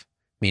yourself,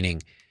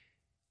 meaning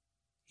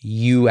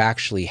you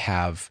actually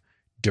have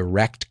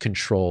direct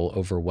control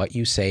over what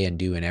you say and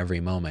do in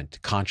every moment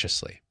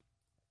consciously,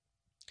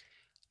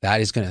 that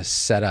is going to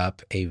set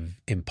up an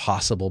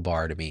impossible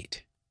bar to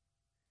meet.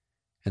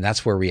 And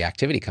that's where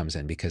reactivity comes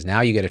in, because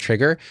now you get a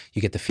trigger,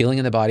 you get the feeling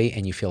in the body,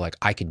 and you feel like,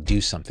 I can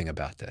do something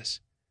about this.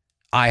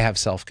 I have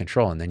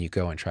self-control. And then you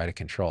go and try to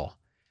control.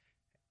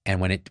 And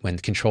when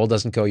control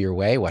doesn't go your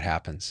way, what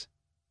happens?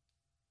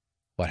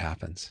 What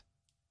happens?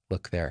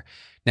 look there.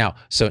 Now,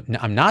 so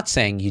I'm not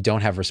saying you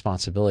don't have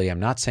responsibility. I'm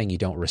not saying you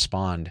don't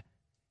respond.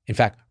 In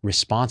fact,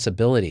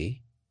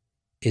 responsibility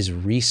is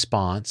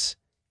response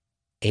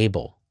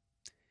able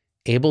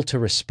to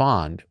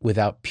respond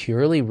without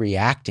purely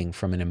reacting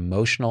from an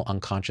emotional,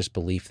 unconscious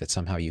belief that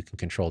somehow you can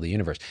control the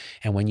universe.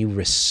 And when you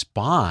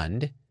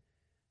respond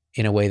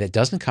in a way that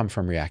doesn't come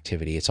from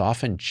reactivity, it's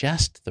often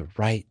just the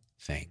right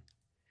thing.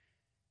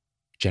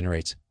 It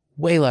generates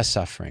way less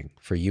suffering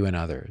for you and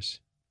others.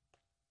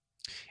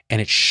 And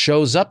it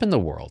shows up in the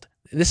world.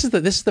 This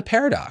is the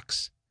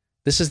paradox.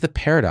 This is the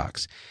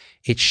paradox.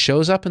 It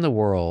shows up in the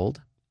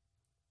world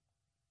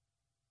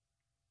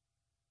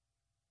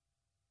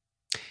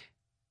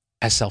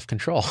as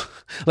self-control.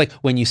 Like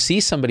when you see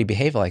somebody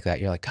behave like that,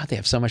 you're like, God, they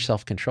have so much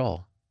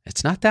self-control.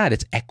 It's not that,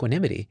 it's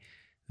equanimity.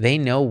 They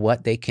know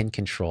what they can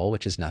control,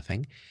 which is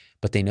nothing,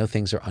 but they know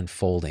things are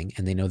unfolding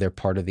and they know they're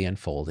part of the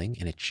unfolding,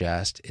 and it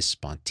just is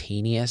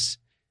spontaneous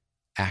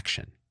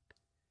action.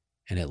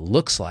 And it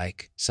looks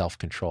like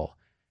self-control.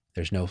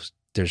 There's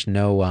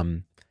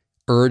no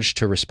urge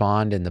to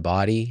respond in the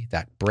body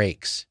that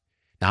breaks.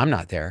 Now I'm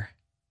not there,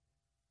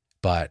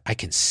 but I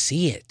can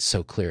see it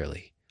so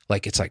clearly.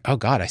 Like it's like, oh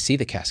God, I see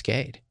the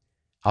cascade.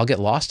 I'll get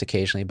lost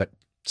occasionally, but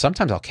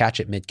sometimes I'll catch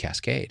it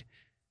mid-cascade.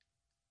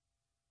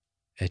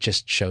 It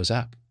just shows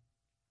up.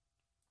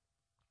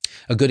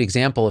 A good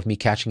example of me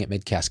catching it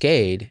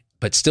mid-cascade,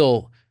 but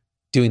still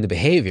doing the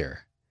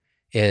behavior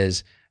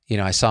is,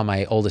 I saw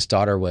my oldest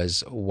daughter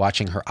was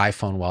watching her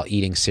iPhone while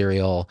eating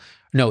cereal.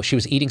 No, she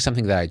was eating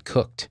something that I'd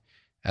cooked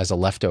as a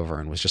leftover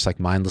and was just like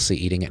mindlessly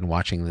eating it and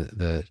watching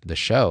the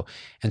show.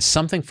 And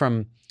something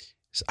from,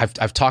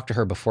 I've talked to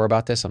her before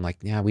about this. I'm like,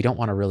 yeah, we don't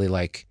want to really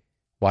like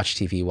watch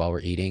TV while we're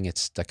eating.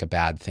 It's like a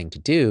bad thing to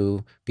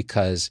do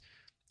because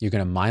you're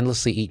going to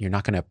mindlessly eat and you're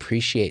not going to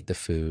appreciate the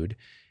food.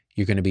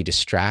 You're going to be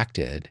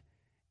distracted.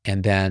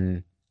 And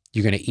then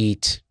you're going to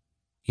eat,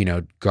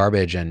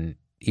 garbage. And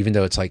even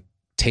though it's like,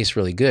 tastes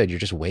really good, you're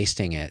just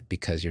wasting it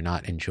because you're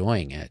not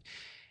enjoying it.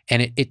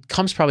 And it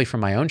comes probably from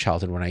my own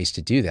childhood when I used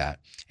to do that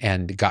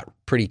and got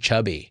pretty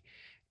chubby.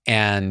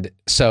 And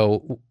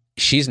so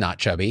she's not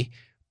chubby,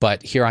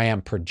 but here I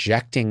am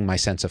projecting my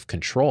sense of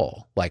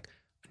control. Like,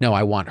 no,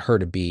 I want her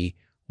to be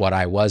what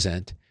I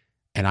wasn't,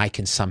 and I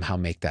can somehow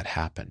make that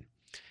happen.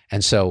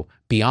 And so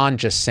beyond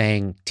just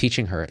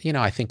teaching her,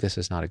 I think this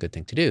is not a good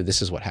thing to do.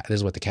 This is what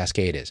the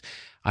cascade is.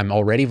 I'm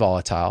already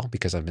volatile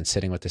because I've been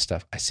sitting with this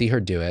stuff. I see her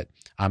do it.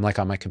 I'm like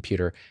on my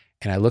computer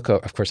and I look,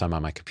 of course I'm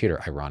on my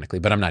computer, ironically,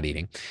 but I'm not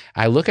eating.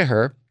 I look at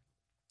her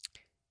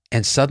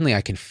and suddenly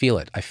I can feel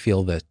it. I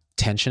feel the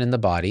tension in the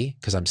body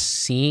because I'm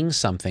seeing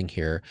something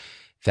here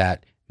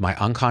that my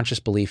unconscious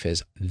belief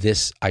is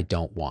this I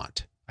don't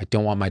want. I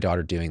don't want my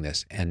daughter doing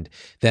this. And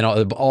then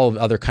all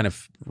other kind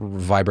of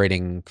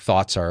vibrating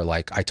thoughts are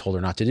like, I told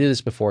her not to do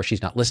this before.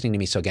 She's not listening to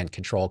me. So again,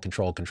 control,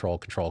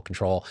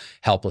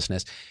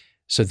 helplessness.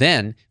 So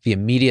then the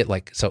immediate,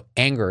 so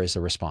anger is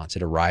the response.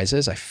 It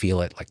arises. I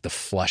feel it, like the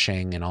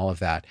flushing and all of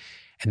that.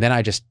 And then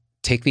I just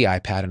take the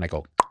iPad and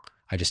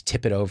I just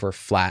tip it over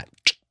flat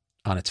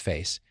on its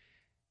face.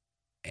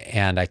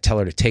 And I tell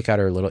her to take out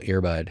her little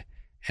earbud.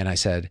 And I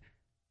said,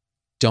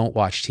 don't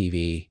watch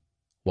TV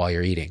while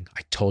you're eating.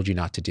 I told you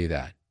not to do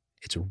that.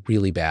 It's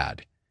really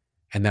bad.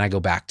 And then I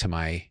go back to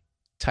my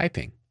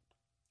typing.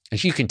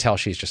 And you can tell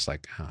she's just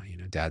like,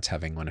 Dad's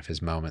having one of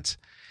his moments.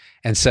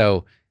 And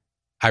so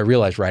I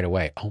realized right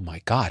away, oh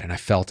my God. And I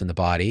felt in the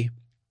body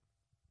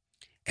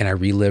and I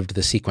relived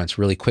the sequence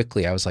really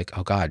quickly. I was like,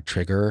 oh God,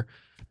 trigger,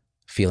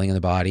 feeling in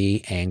the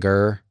body,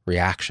 anger,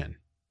 reaction.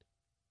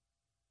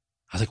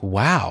 I was like,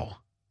 wow,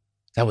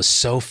 that was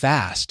so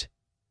fast.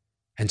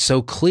 And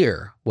so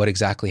clear what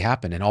exactly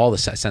happened and all the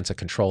sense of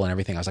control and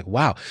everything. I was like,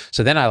 wow.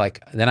 So then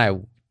I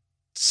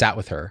sat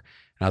with her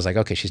and I was like,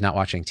 okay, she's not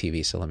watching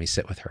TV. So let me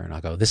sit with her and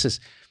I'll go, this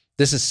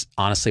is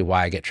honestly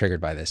why I get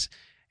triggered by this.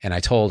 And I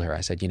told her,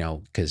 I said,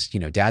 because,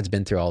 Dad's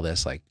been through all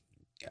this. Like,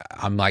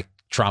 I'm like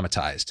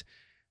traumatized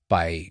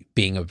by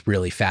being a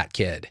really fat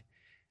kid.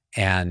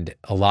 And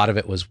a lot of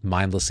it was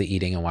mindlessly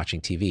eating and watching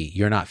TV.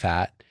 You're not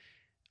fat.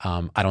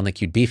 I don't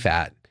think you'd be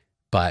fat,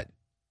 but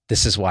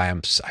this is why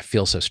I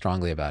feel so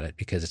strongly about it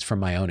because it's from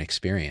my own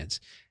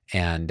experience.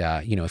 And,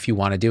 if you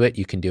want to do it,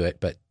 you can do it,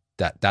 but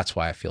that's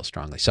why I feel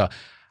strongly. So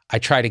I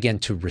tried again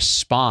to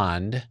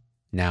respond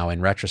now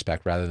in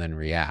retrospect rather than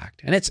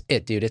react. And it's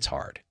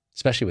hard,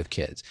 especially with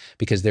kids,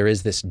 because there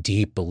is this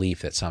deep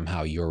belief that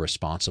somehow you're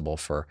responsible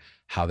for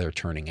how they're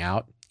turning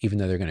out, even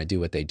though they're going to do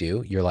what they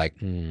do. You're like,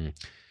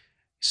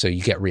 so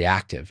you get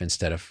reactive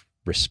instead of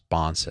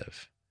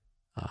responsive.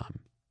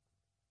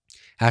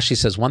 Ashley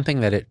says, one thing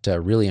that it's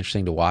really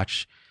interesting to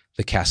watch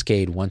the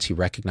cascade once you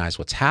recognize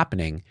what's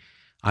happening.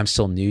 I'm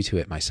still new to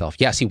it myself.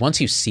 Yeah, see, once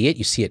you see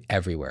it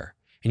everywhere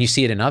and you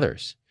see it in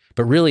others.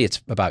 But really,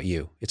 it's about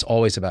you. It's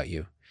always about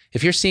you.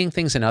 If you're seeing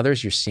things in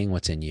others, you're seeing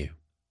what's in you.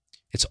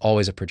 It's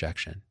always a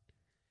projection.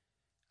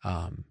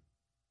 And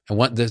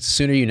the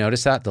sooner you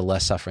notice that, the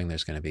less suffering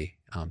there's going to be.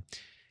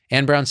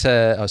 Ann Brown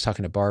said, I was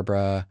talking to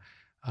Barbara.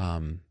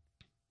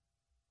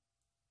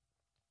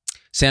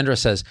 Sandra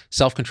says,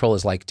 self-control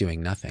is like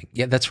doing nothing.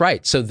 Yeah, that's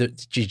right. So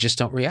you just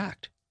don't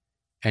react.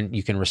 And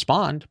you can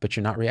respond, but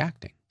you're not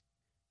reacting.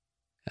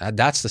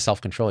 That's the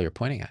self-control you're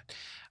pointing at.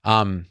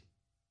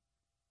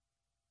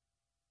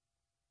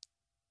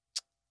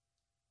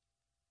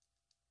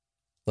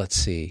 Let's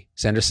see.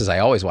 Sandra says, I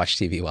always watch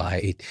TV while I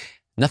eat.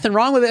 Nothing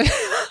wrong with it.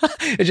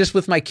 It's just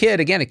with my kid,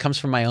 again, it comes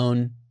from my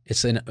own,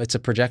 it's a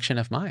projection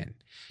of mine.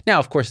 Now,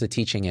 of course, the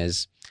teaching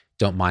is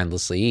don't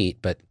mindlessly eat,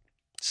 but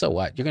so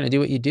what? You're going to do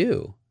what you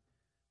do.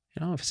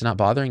 You know, if it's not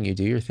bothering you,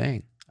 do your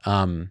thing.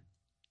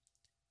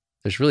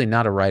 There's really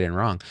not a right and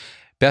wrong.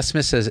 Beth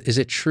Smith says, is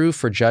it true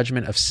for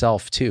judgment of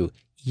self too?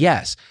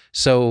 Yes.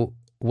 So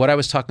what I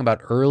was talking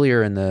about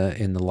earlier in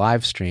the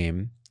live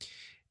stream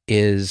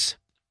is,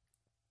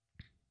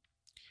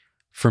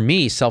 for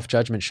me,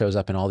 self-judgment shows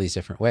up in all these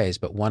different ways,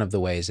 but one of the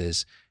ways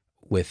is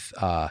with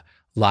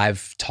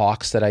live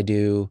talks that I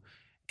do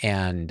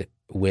and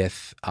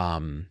with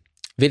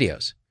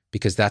videos,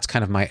 because that's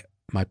kind of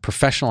my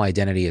professional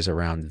identity is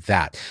around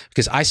that.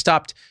 Because I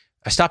stopped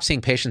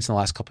seeing patients in the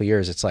last couple of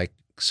years. It's like,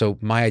 so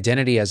my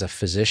identity as a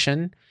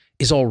physician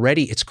is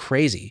already, it's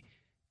crazy.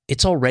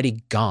 It's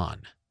already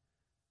gone.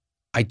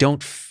 I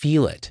don't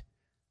feel it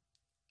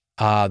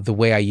the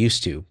way I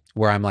used to,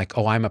 where I'm like,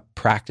 oh, I'm a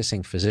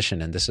practicing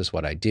physician and this is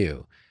what I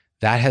do.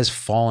 That has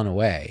fallen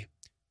away.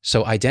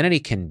 So identity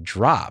can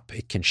drop,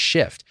 it can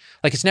shift.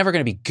 Like it's never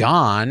going to be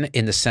gone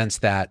in the sense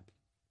that,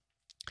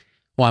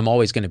 well, I'm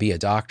always going to be a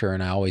doctor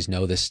and I always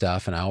know this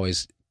stuff and I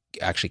always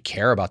actually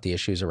care about the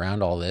issues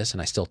around all this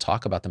and I still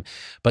talk about them.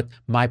 But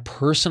my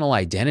personal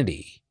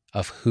identity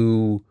of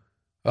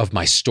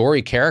my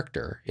story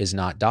character is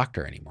not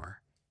doctor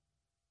anymore.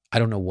 I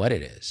don't know what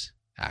it is,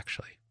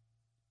 actually.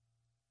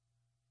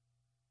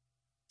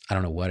 I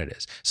don't know what it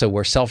is. So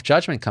where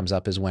self-judgment comes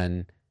up is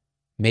when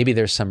maybe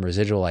there's some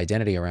residual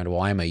identity around,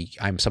 well,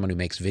 I'm someone who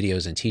makes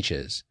videos and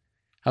teaches.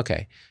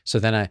 Okay. So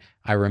then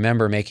I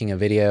remember making a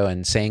video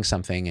and saying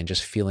something and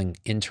just feeling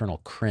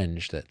internal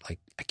cringe that like,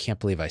 I can't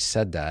believe I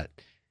said that.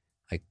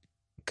 Like,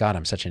 God,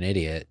 I'm such an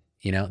idiot.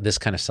 You know, this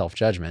kind of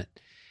self-judgment.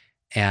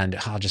 And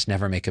I'll just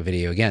never make a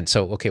video again.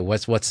 So, okay,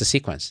 what's the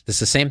sequence? It's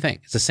the same thing.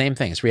 It's the same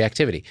thing. It's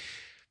reactivity.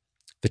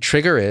 The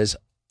trigger is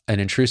an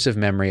intrusive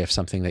memory of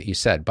something that you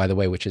said, by the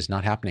way, which is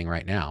not happening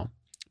right now,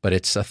 but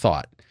it's a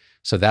thought.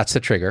 So that's the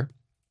trigger.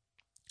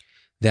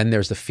 Then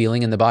there's the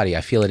feeling in the body.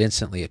 I feel it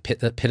instantly,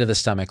 the pit of the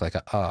stomach, like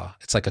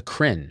it's like a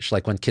cringe.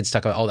 Like when kids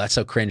talk about, oh, that's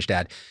so cringe,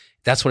 Dad.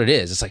 That's what it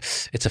is. It's like,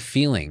 it's a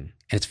feeling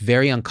and it's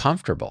very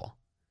uncomfortable.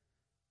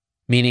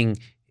 Meaning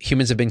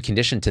humans have been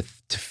conditioned to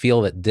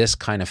feel that this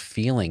kind of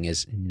feeling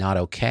is not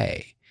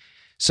okay.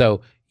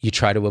 So you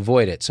try to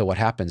avoid it. So what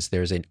happens?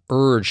 There's an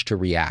urge to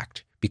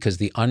react because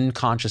the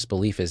unconscious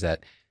belief is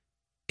that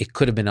it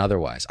could have been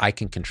otherwise. I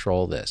can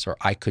control this, or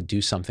I could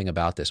do something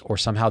about this, or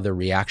somehow the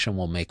reaction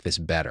will make this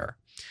better.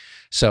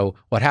 So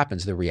what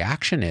happens? The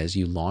reaction is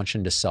you launch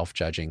into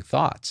self-judging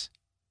thoughts.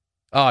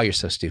 Oh, you're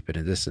so stupid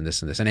and this and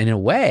this and this. And in a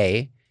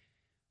way,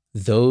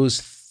 those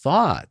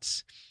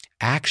thoughts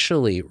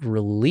actually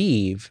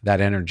relieve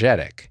that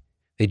energetic.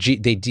 They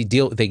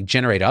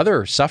generate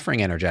other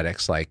suffering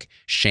energetics like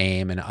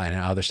shame and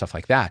other stuff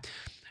like that.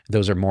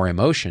 Those are more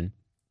emotion.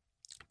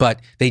 But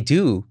they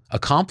do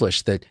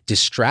accomplish the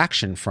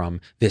distraction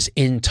from this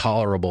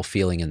intolerable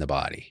feeling in the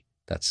body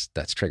that's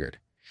triggered.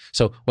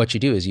 So what you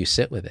do is you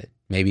sit with it,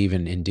 maybe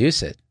even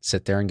induce it,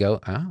 sit there and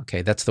go, oh,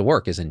 okay, that's the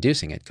work, is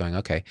inducing it, going,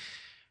 okay,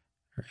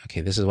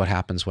 this is what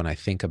happens when I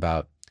think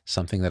about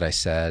something that I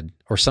said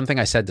or something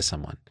I said to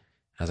someone.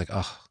 I was like,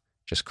 oh,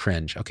 just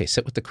cringe. Okay,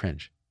 sit with the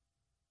cringe.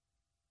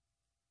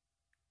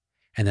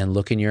 And then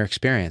look in your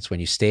experience. When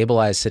you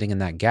stabilize sitting in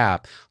that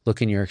gap,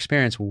 look in your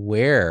experience,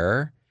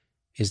 where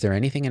is there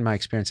anything in my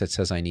experience that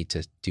says I need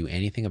to do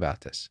anything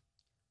about this?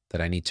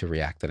 That I need to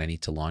react, that I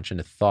need to launch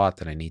into thought,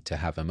 that I need to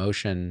have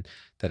emotion,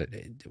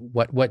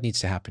 what needs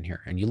to happen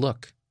here? And you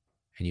look,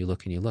 and you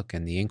look, and you look.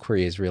 And the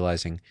inquiry is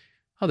realizing,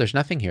 oh, there's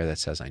nothing here that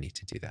says I need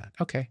to do that.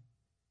 Okay,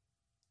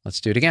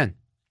 let's do it again.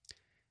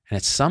 And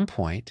at some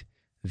point,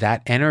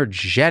 that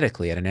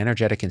energetically, at an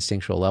energetic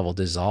instinctual level,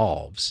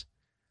 dissolves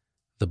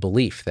the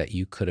belief that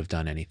you could have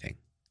done anything,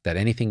 that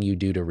anything you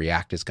do to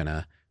react is going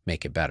to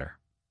make it better.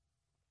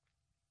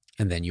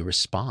 And then you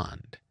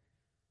respond.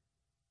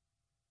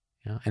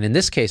 You know? And in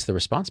this case, the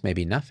response may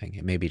be nothing.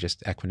 It may be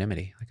just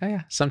equanimity. Like, oh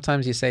yeah,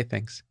 sometimes you say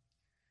things.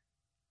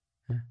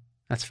 Yeah,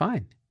 that's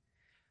fine.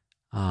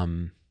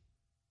 Dawn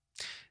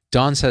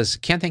says,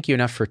 can't thank you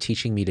enough for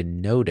teaching me to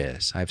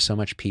notice. I have so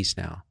much peace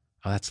now.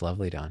 Oh, that's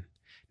lovely, Dawn.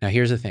 Now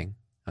here's the thing,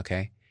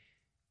 okay?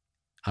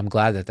 I'm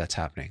glad that that's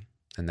happening,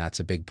 and that's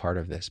a big part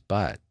of this.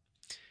 But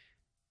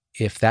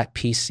if that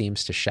peace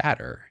seems to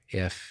shatter,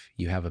 if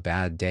you have a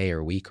bad day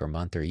or week or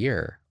month or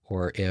year,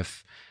 or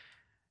if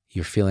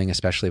you're feeling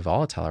especially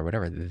volatile or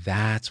whatever,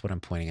 that's what I'm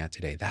pointing out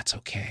today. That's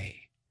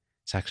okay.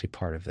 It's actually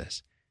part of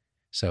this.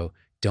 So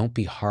don't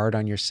be hard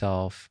on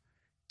yourself.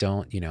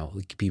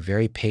 don't, be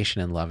very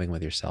patient and loving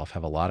with yourself.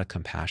 Have a lot of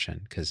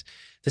compassion, because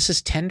this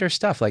is tender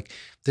stuff. Like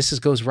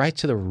goes right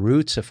to the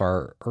roots of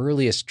our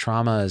earliest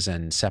traumas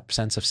and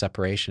sense of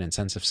separation and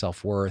sense of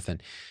self-worth,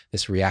 and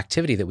this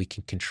reactivity that we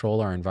can control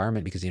our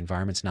environment because the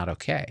environment's not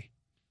okay.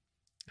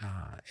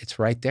 It's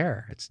right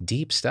there. It's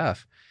deep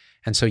stuff.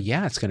 And so,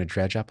 yeah, it's going to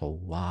dredge up a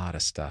lot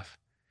of stuff.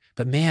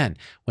 But man,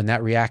 when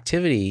that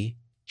reactivity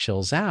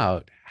chills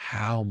out,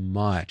 how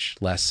much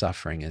less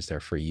suffering is there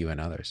for you and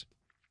others?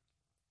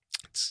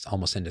 It's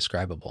almost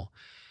indescribable.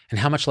 And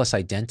how much less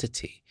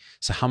identity.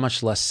 So how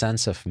much less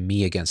sense of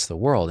me against the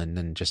world, and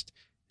then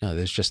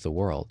there's just the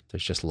world.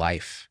 There's just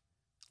life,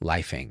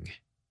 lifing.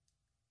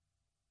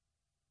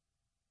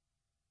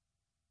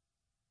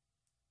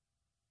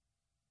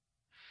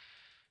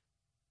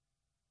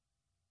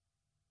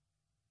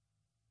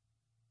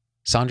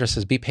 Sandra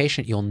says, be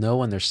patient. You'll know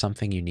when there's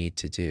something you need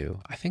to do.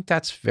 I think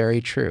that's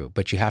very true,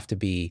 but you have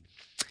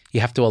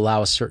to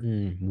allow a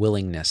certain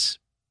willingness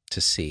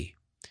to see.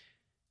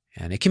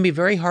 And it can be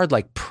very hard,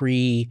 like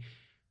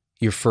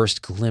your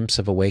first glimpse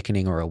of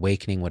awakening or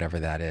awakening, whatever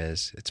that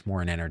is. It's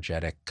more an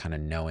energetic kind of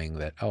knowing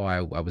that,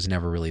 I was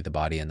never really the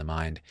body and the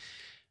mind.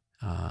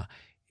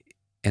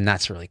 And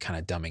that's really kind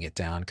of dumbing it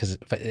down,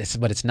 but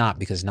it's not,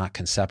 because it's not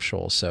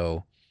conceptual.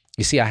 So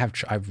you see, I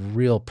have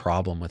real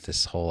problem with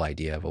this whole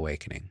idea of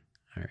awakening,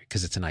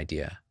 because it's an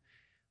idea.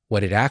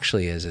 What it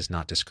actually is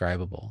not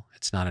describable.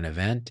 It's not an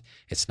event.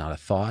 It's not a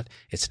thought.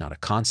 It's not a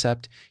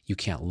concept. You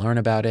can't learn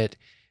about it.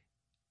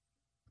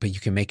 But you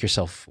can make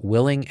yourself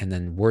willing, and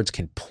then words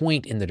can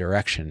point in the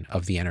direction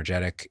of the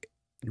energetic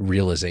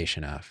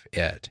realization of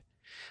it.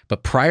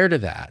 But prior to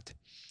that,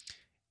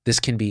 this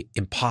can be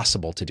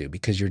impossible to do,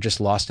 because you're just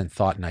lost in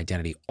thought and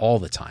identity all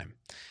the time.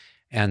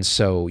 And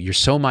so you're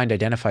so mind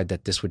identified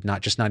that this would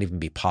not even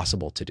be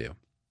possible to do.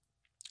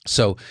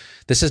 So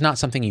this is not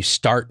something you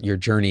start your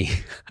journey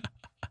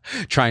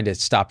trying to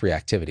stop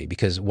reactivity,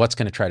 because what's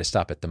going to try to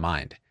stop it? The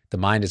mind. The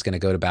mind is going to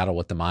go to battle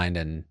with the mind,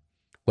 and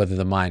whether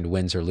the mind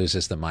wins or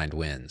loses, the mind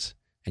wins.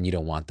 And you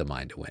don't want the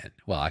mind to win.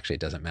 Well, actually,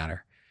 it doesn't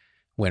matter.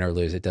 Win or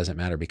lose, it doesn't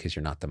matter, because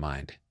you're not the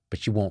mind.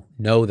 But you won't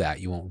know that.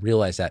 You won't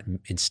realize that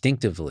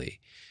instinctively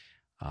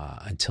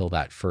until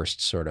that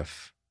first sort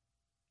of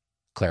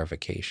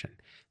clarification.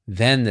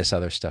 Then this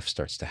other stuff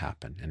starts to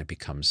happen, and it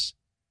becomes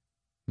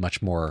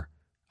much more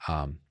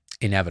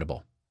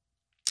inevitable,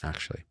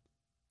 actually.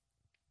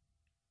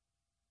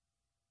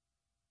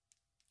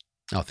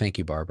 Oh, thank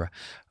you, Barbara.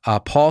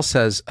 Paul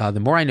says, the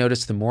more I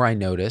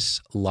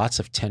notice lots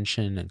of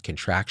tension and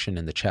contraction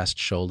in the chest,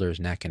 shoulders,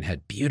 neck, and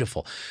head.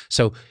 Beautiful.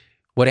 So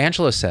what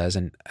Angela says,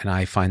 and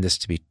I find this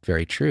to be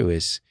very true,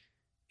 is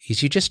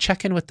you just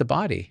check in with the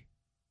body.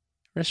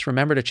 Just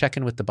remember to check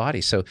in with the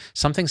body. So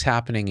something's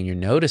happening and you're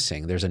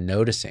noticing, there's a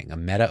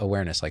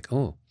meta-awareness, like,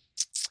 oh,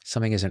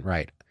 something isn't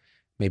right.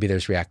 Maybe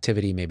there's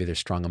reactivity, maybe there's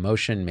strong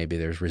emotion, maybe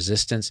there's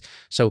resistance.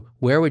 So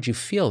where would you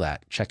feel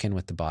that? Check in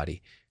with the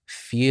body.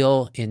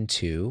 Feel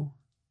into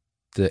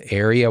the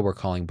area we're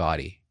calling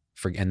body,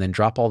 and then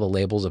drop all the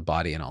labels of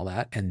body and all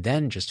that, and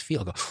then just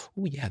feel, go,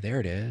 oh yeah, there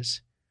it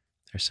is.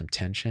 There's some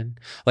tension.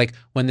 Like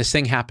when this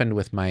thing happened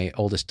with my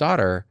oldest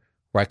daughter,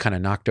 where I kind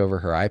of knocked over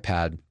her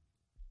iPad,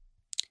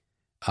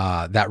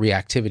 that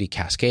reactivity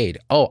cascade,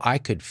 I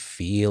could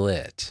feel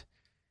it.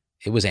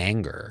 It was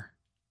anger,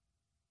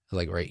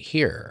 like right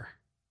here.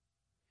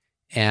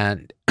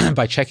 And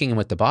by checking in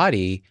with the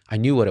body, I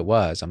knew what it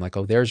was. I'm like,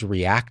 there's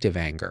reactive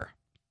anger.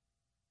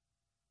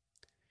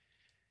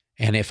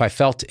 And if I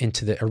felt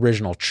into the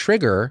original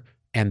trigger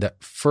and the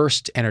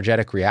first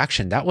energetic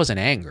reaction, that wasn't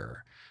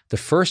anger. The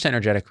first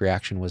energetic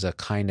reaction was a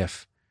kind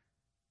of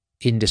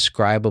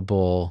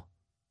indescribable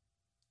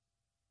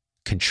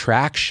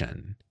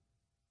contraction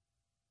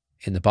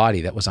in the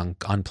body that was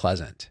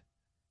unpleasant.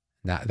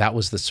 That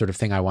was the sort of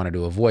thing I wanted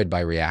to avoid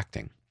by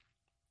reacting.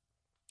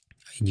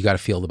 And you got to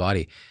feel the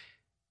body.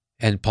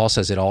 And Paul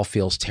says it all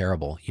feels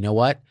terrible. You know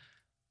what?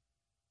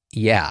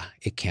 Yeah,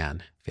 it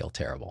can feel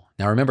terrible.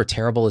 Now remember,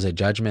 terrible is a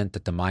judgment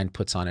that the mind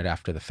puts on it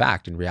after the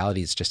fact. In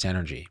reality, it's just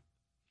energy.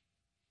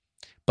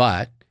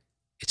 But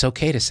it's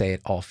okay to say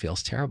it all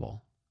feels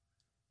terrible.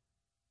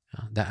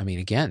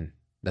 Again,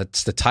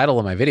 that's the title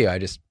of my video. I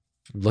just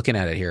looking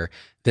at it here.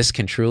 This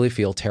can truly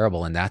feel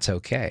terrible, and that's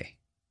okay.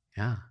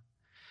 Yeah.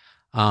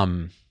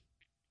 Dawn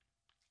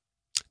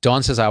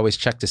says, I always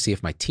check to see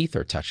if my teeth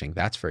are touching.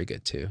 That's very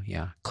good too.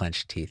 Yeah,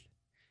 clenched teeth,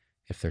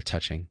 if they're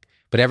touching.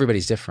 But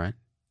everybody's different.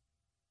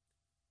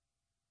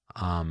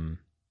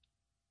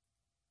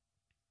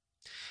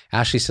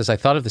 Ashley says, I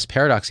thought of this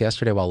paradox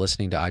yesterday while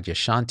listening to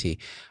Adyashanti.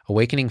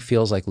 Awakening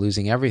feels like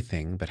losing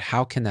everything, but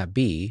how can that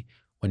be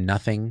when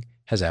nothing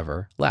has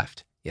ever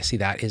left? Yeah, see,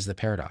 that is the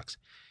paradox.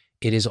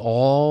 It is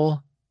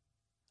all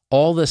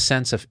the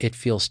sense of it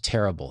feels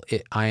terrible.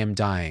 I am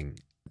dying.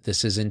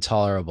 This is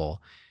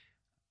intolerable.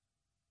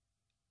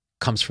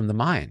 Comes from the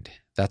mind.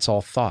 That's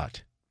all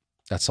thought.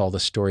 That's all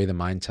the story the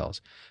mind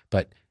tells.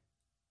 But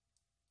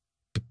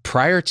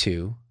prior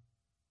to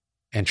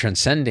and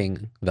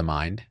transcending the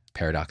mind,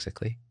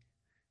 paradoxically,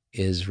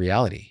 is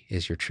reality,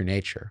 is your true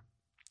nature.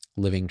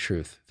 living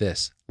truth,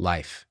 this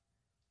life.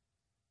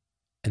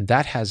 And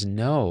that has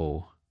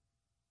no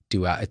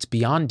it's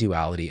beyond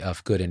duality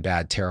of good and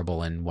bad,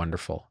 terrible and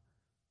wonderful.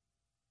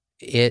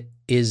 It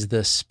is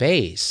the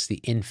space, the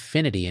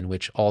infinity in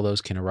which all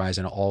those can arise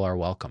and all are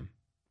welcome.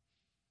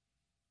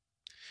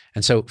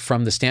 And so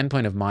from the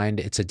standpoint of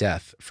mind, it's a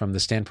death. From the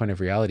standpoint of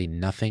reality,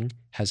 nothing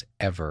has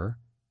ever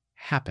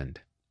happened.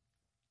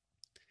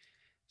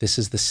 This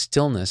is the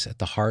stillness at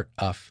the heart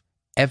of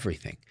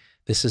everything.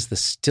 This is the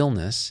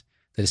stillness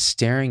that is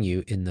staring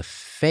you in the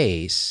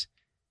face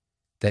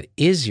that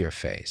is your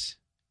face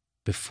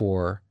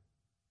before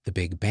the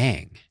Big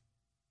Bang.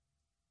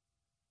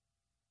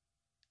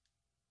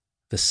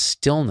 The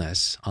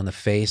stillness on the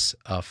face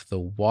of the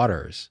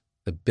waters,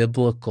 the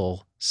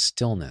biblical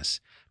stillness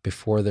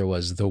before there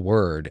was the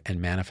word and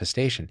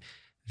manifestation.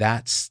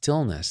 That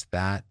stillness,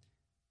 that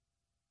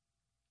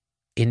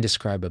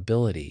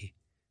indescribability,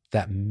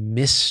 that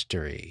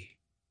mystery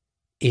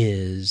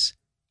is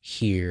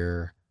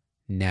here,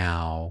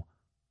 now,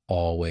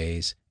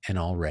 always, and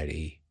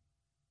already.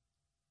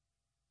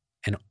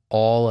 And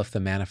all of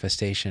the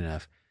manifestation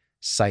of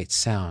sight,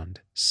 sound,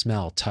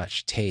 smell,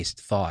 touch, taste,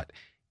 thought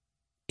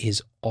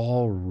is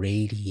all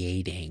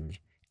radiating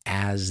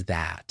as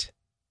that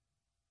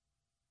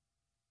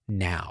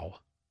now.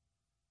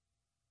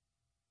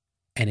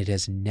 And it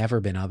has never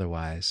been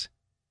otherwise.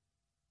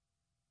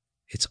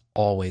 It's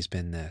always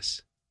been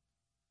this.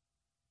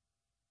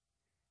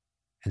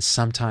 And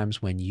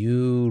sometimes when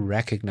you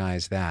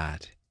recognize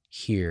that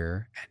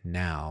here and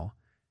now,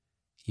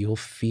 you'll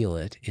feel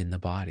it in the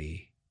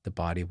body. The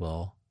body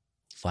will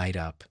light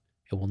up.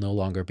 It will no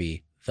longer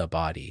be the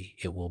body.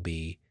 It will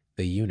be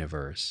the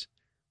universe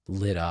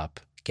lit up,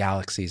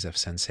 galaxies of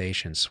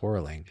sensation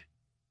swirling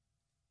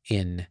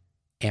in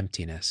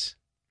emptiness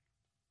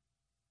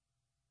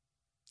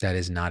that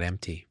is not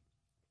empty.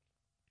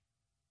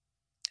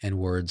 And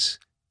words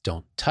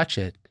don't touch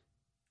it.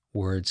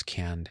 Words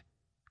can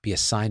be a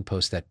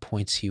signpost that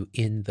points you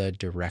in the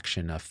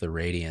direction of the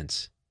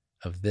radiance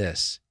of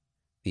this,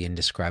 the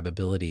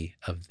indescribability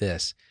of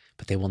this,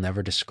 but they will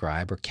never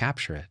describe or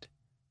capture it,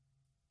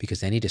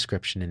 because any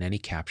description and any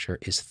capture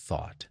is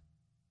thought.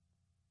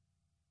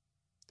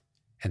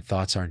 And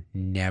thoughts are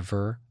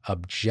never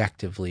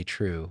objectively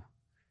true.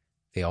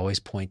 They always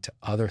point to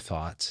other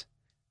thoughts.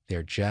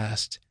 They're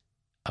just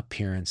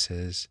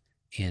appearances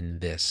in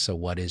this. So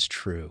what is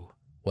true?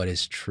 What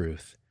is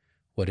truth?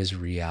 What is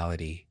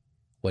reality?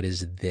 What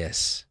is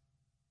this?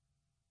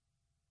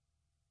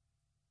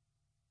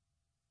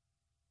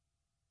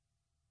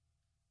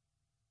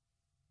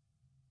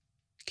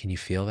 Can you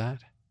feel that?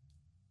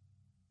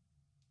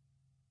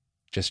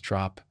 Just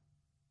drop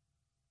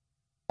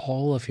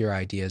all of your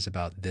ideas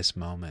about this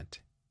moment.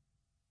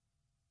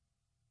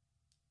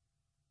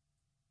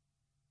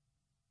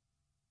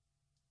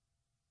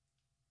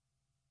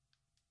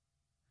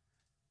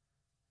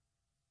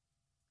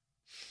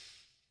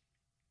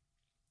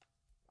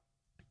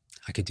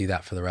 I could do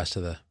that for the rest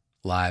of the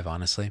live,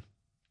 honestly,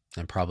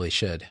 and probably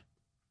should.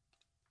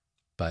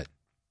 But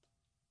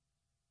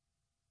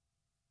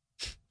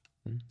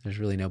there's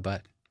really no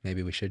but.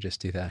 Maybe we should just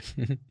do that.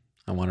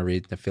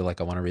 I feel like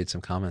I want to read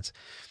some comments.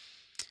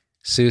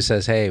 Sue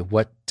says, hey,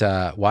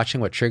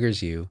 watching what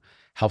triggers you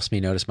helps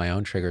me notice my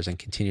own triggers and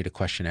continue to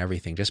question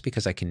everything. Just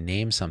because I can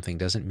name something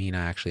doesn't mean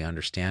I actually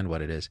understand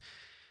what it is.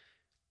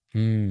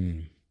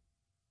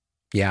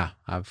 Yeah,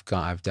 I've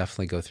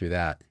definitely go through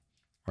that,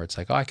 where it's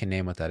like, oh, I can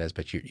name what that is,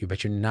 but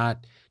you're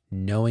not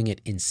knowing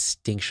it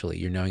instinctually.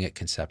 You're knowing it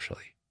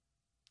conceptually.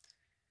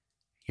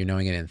 You're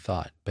knowing it in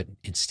thought,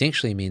 but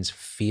instinctually means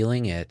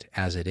feeling it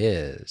as it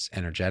is,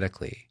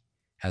 energetically,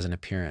 as an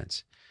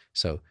appearance.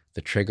 So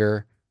the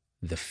trigger,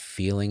 the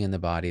feeling in the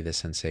body, the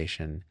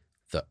sensation,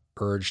 the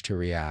urge to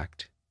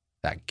react,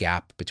 that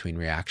gap between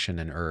reaction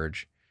and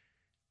urge,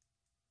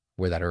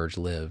 where that urge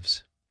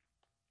lives.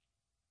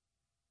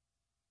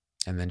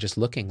 And then just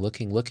looking.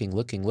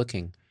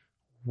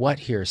 What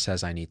here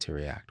says I need to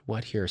react?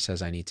 What here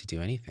says I need to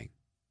do anything?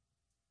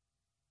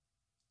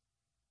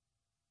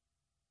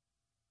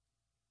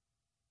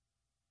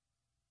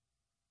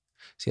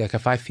 See, like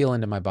if I feel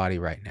into my body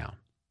right now,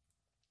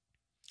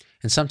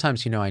 and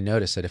sometimes, I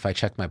notice that if I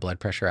check my blood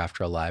pressure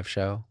after a live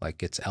show,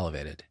 like it's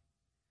elevated,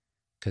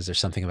 because there's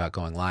something about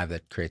going live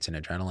that creates an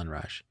adrenaline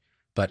rush.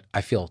 But I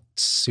feel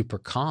super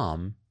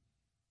calm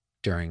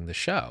during the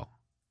show.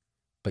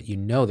 But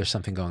there's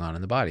something going on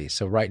in the body.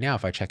 So right now,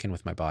 if I check in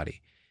with my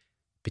body,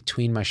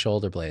 between my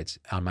shoulder blades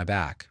on my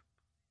back,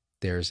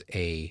 there's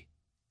a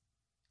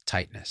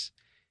tightness.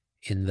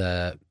 In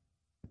the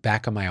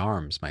back of my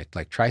arms, my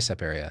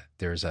tricep area,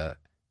 there's a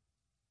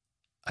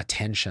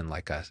tension,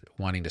 like a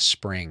wanting to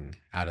spring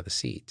out of the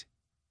seat.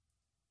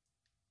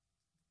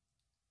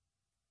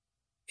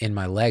 In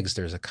my legs,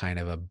 there's a kind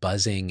of a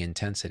buzzing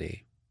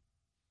intensity.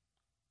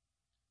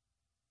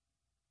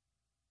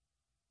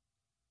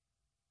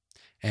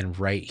 And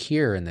right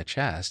here in the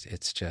chest,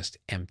 it's just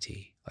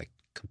empty, like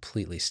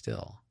completely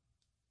still.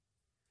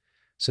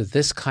 So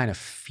this kind of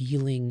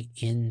feeling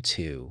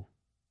into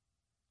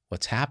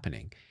what's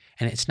happening.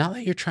 And it's not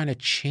that you're trying to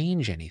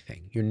change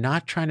anything. You're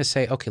not trying to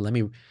say, okay, let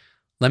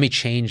me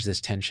change this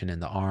tension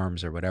in the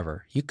arms or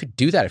whatever. You could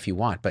do that if you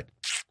want, but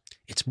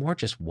it's more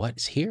just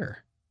what's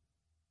here.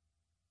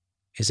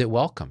 Is it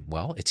welcome?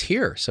 Well, it's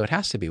here, so it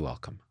has to be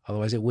welcome.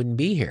 Otherwise, it wouldn't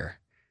be here.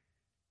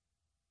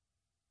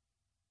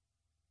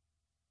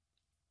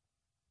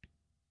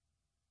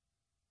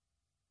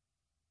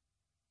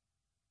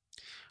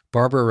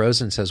 Barbara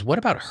Rosen says, what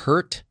about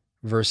hurt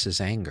versus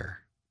anger?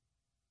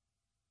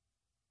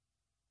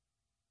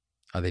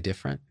 Are they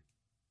different?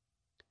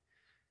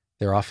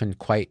 They're often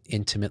quite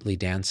intimately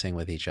dancing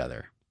with each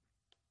other.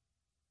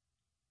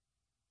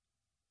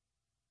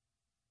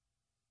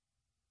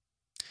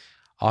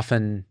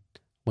 Often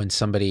when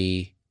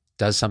somebody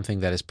does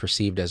something that is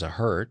perceived as a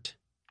hurt,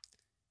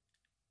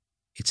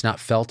 it's not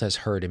felt as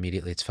hurt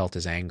immediately, it's felt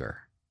as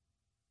anger.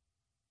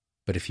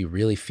 But if you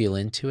really feel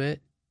into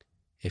it,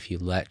 if you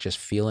just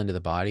feel into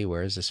the body,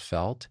 where is this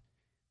felt?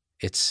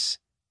 It's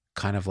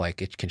kind of like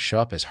it can show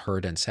up as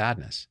hurt and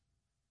sadness.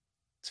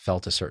 It's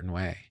felt a certain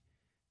way.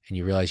 And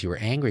you realize you were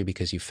angry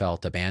because you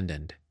felt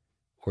abandoned,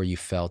 or you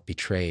felt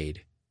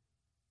betrayed,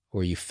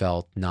 or you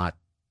felt not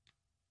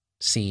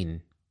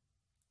seen,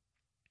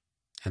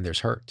 and there's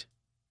hurt.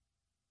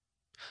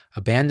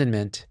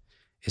 Abandonment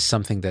is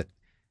something that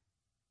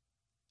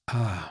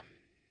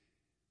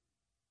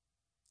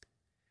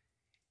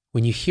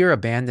when you hear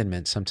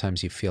abandonment,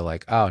 sometimes you feel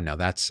like, oh no,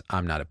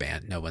 I'm not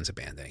abandoned. No one's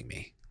abandoning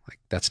me. Like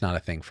that's not a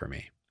thing for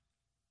me.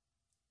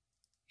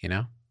 You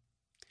know?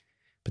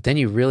 But then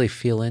you really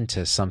feel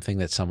into something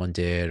that someone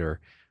did or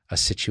a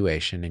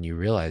situation and you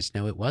realize,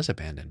 no, it was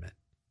abandonment.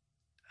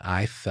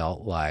 I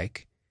felt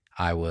like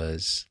I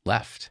was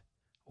left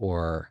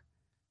or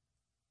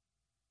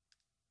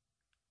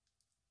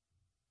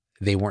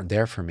they weren't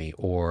there for me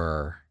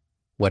or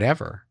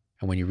whatever.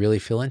 And when you really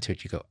feel into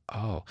it, you go,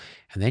 oh,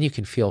 and then you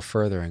can feel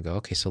further and go,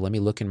 okay, so let me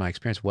look in my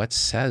experience. What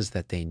says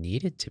that they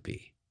needed to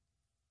be?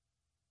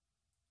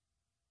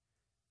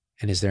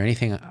 And is there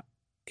anything,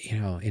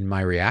 in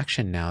my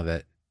reaction now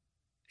that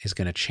is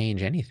going to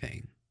change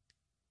anything?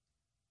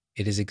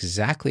 It is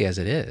exactly as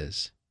it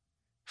is,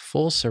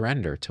 full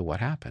surrender to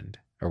what happened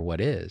or what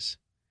is.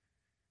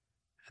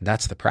 And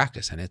that's the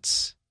practice. And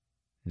it's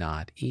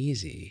not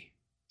easy.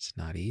 It's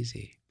not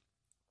easy.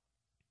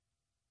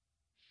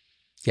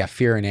 Yeah,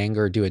 fear and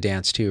anger do a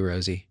dance too,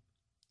 Rosie.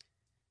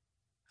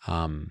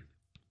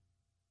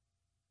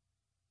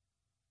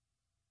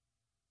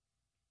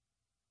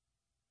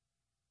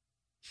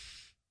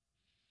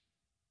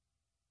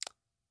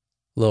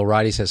 Lil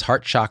Roddy says,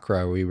 heart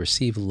chakra, we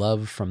receive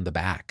love from the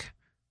back.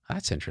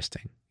 That's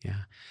interesting.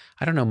 Yeah.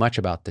 I don't know much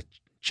about the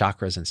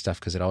chakras and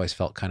stuff because it always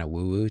felt kind of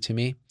woo-woo to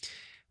me.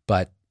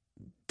 But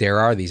there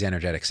are these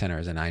energetic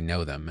centers and I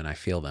know them and I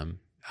feel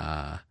them.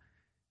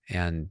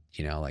 And,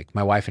 like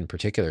my wife in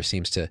particular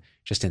seems to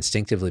just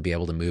instinctively be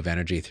able to move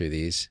energy through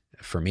these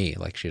for me.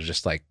 Like she'll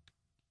just like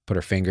put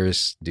her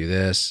fingers, do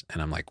this.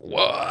 And I'm like,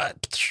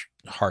 what?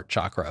 Heart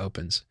chakra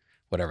opens,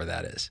 whatever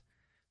that is.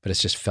 But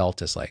it's just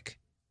felt as like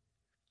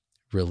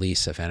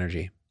release of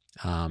energy.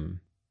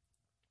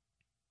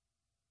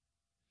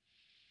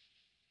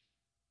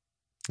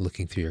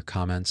 Looking through your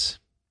comments.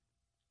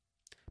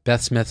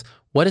 Beth Smith,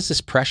 what is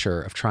this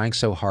pressure of trying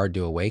so hard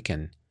to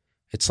awaken?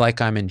 It's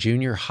like I'm in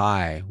junior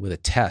high with a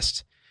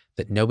test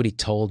that nobody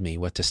told me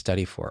what to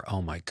study for.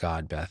 Oh my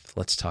God, Beth,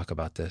 let's talk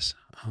about this.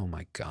 Oh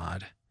my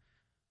God.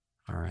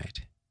 All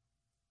right.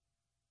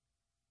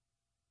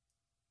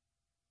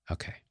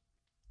 Okay.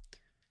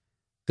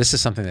 This is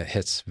something that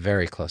hits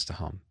very close to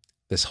home.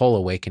 This whole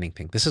awakening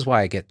thing. This is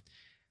why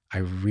I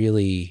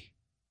really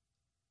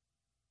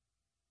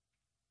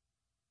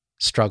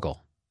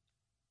struggle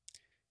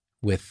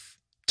with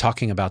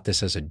talking about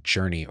this as a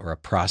journey or a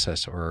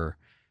process or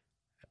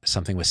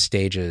something with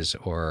stages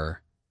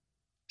or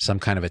some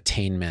kind of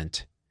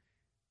attainment,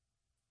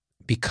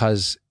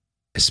 because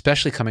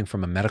especially coming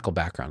from a medical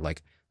background,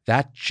 like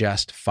that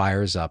just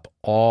fires up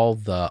all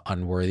the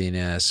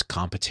unworthiness,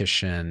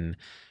 competition,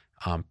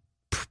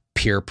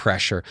 peer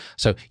pressure.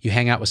 So you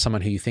hang out with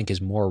someone who you think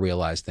is more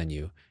realized than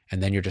you,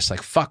 and then you're just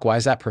like, fuck, why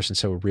is that person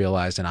so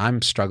realized? And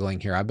I'm struggling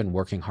here. I've been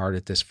working hard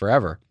at this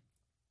forever.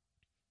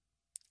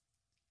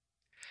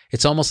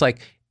 It's almost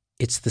like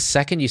it's the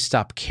second you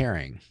stop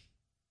caring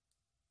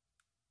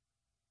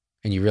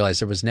and you realize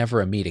there was never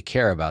a me to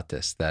care about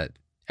this, that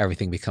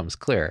everything becomes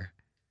clear.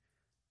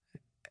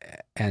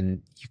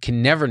 And you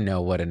can never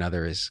know what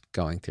another is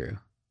going through.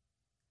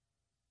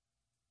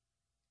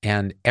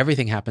 And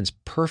everything happens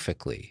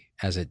perfectly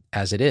as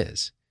it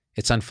is.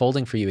 It's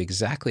unfolding for you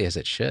exactly as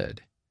it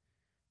should,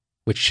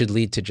 which should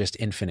lead to just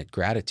infinite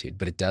gratitude,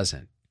 but it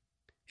doesn't.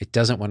 It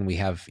doesn't when we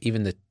have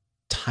even the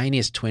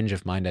tiniest twinge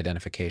of mind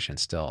identification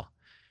still.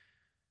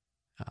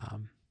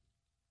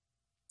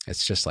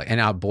 It's just like, and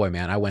now, boy,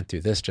 man, I went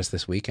through this just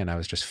this weekend. I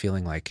was just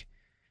feeling like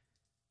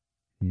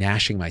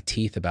gnashing my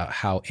teeth about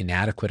how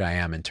inadequate I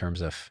am in terms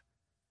of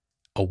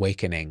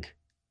awakening,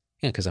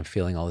 because I'm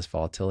feeling all this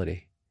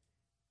volatility.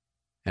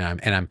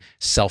 And I'm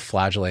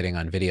self-flagellating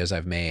on videos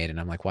I've made. And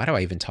I'm like, why do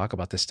I even talk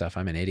about this stuff?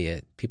 I'm an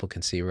idiot. People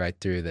can see right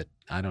through that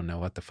I don't know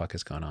what the fuck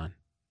is going on.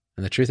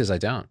 And the truth is I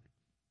don't.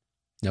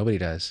 Nobody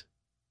does.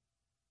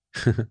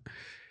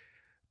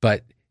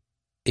 But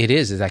it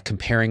is that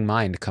comparing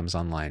mind comes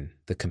online,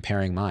 the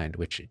comparing mind,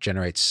 which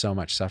generates so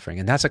much suffering.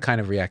 And that's a kind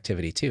of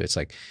reactivity too. It's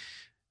like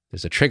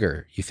there's a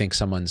trigger. You think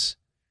someone's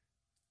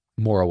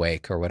more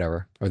awake or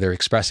whatever, or they're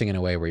expressing in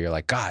a way where you're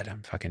like, God,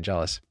 I'm fucking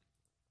jealous.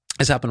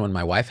 This happened when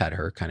my wife had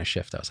her kind of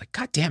shift. I was like,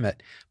 God damn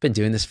it. I've been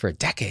doing this for a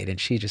decade. And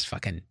she just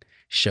fucking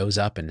shows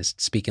up and is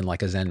speaking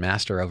like a Zen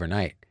master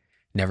overnight.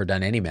 Never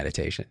done any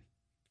meditation.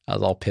 I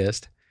was all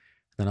pissed.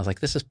 And then I was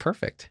like, this is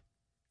perfect.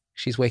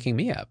 She's waking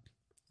me up.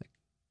 Like,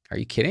 are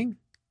you kidding?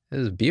 This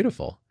is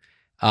beautiful.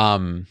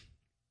 Dr.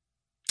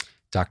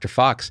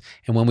 Fox.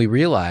 And when we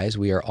realize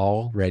we are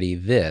already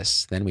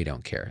this, then we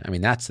don't care. I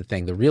mean, that's the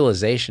thing. The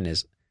realization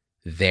is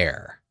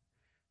there.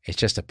 It's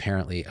just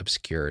apparently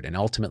obscured. And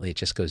ultimately, it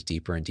just goes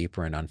deeper and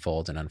deeper and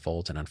unfolds and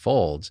unfolds and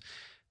unfolds.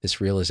 This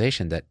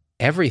realization that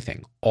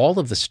everything, all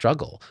of the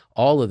struggle,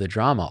 all of the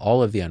drama,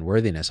 all of the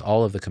unworthiness,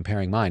 all of the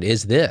comparing mind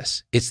is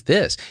this. It's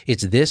this.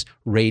 It's this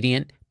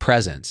radiant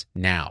presence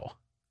now.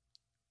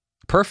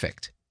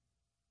 Perfect.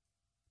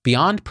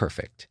 Beyond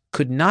perfect.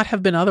 Could not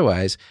have been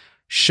otherwise.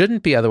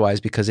 Shouldn't be otherwise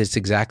because it's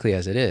exactly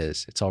as it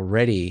is. It's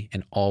already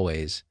and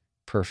always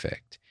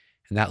perfect.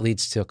 And that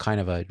leads to a kind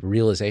of a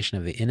realization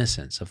of the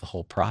innocence of the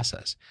whole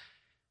process.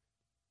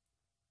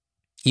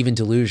 Even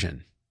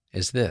delusion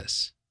is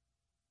this.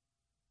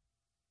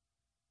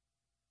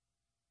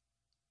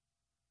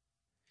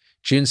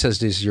 June says,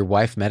 does your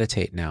wife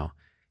meditate now?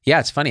 Yeah,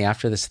 it's funny.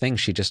 After this thing,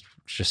 she just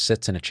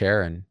sits in a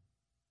chair and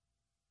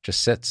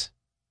just sits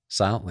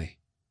silently,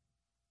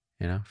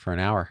 for an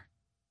hour.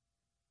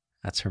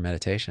 That's her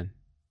meditation.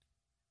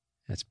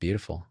 That's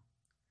beautiful.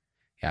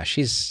 Yeah,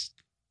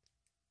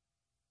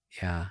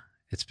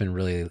 it's been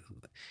really,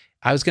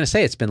 I was going to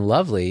say it's been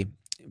lovely,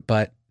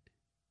 but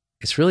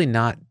it's really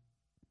not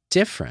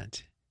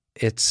different.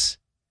 It's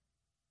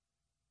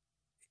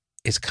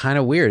kind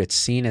of weird. It's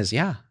seen as,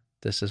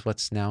 this is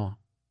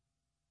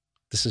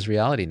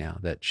reality now,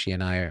 that she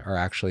and I are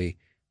actually,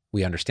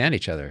 we understand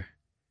each other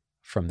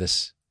from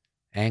this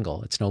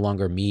angle. It's no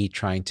longer me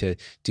trying to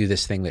do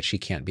this thing that she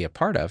can't be a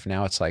part of.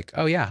 Now it's like,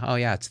 oh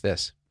yeah, it's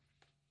this.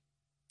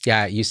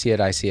 Yeah, you see it,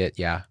 I see it,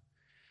 yeah.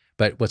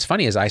 But what's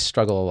funny is I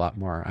struggle a lot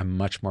more. I'm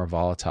much more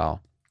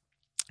volatile.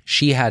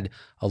 She had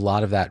a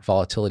lot of that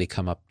volatility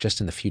come up just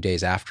in the few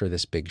days after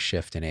this big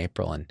shift in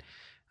April. And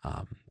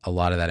a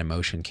lot of that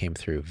emotion came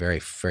through very,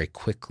 very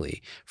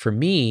quickly. For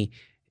me,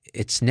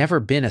 it's never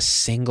been a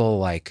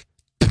single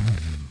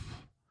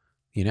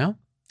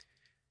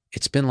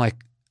it's been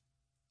like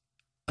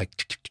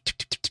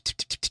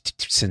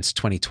since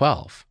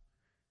 2012.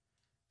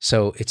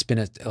 So it's been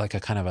a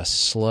kind of a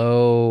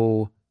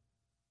slow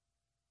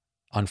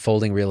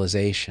unfolding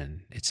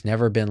realization. It's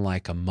never been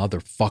like a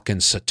motherfucking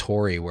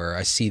Satori where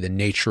I see the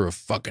nature of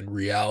fucking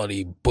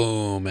reality,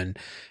 boom, and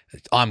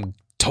I'm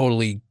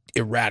totally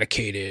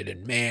eradicated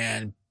and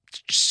man,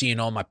 seeing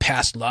all my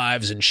past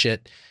lives and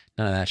shit.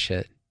 None of that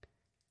shit.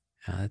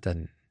 That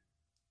doesn't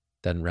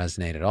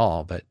resonate at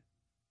all. But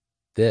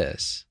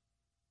this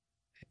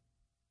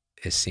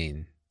is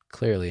seen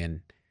clearly, and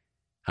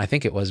I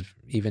think it was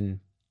even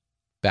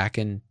back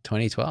in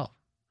 2012.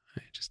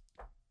 I just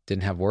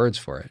didn't have words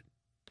for it.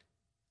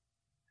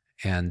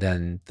 And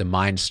then the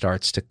mind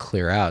starts to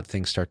clear out.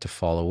 Things start to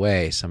fall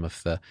away. Some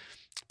of the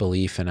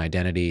belief and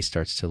identity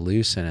starts to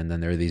loosen. And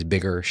then there are these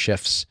bigger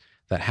shifts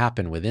that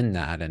happen within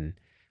that. And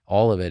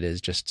all of it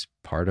is just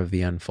part of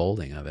the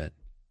unfolding of it,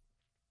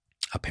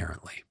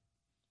 apparently.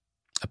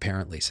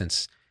 Apparently,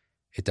 since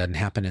it doesn't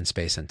happen in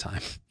space and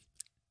time.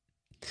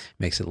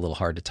 Makes it a little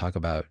hard to talk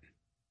about.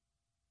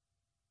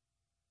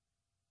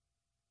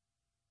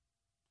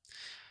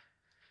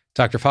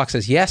 Dr. Fox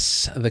says,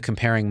 yes, the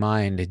comparing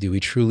mind. Do we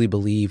truly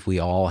believe we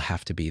all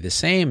have to be the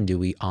same? Do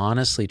we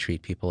honestly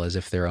treat people as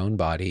if their own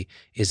body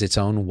is its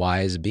own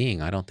wise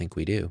being? I don't think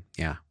we do.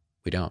 Yeah,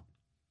 we don't.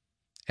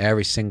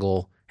 Every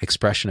single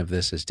expression of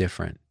this is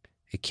different.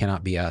 It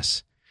cannot be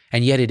us.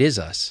 And yet it is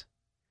us.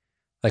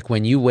 Like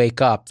when you wake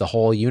up, the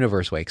whole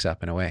universe wakes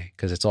up in a way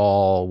because it's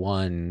all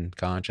one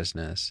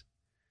consciousness.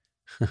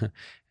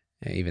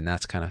 Even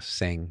that's kind of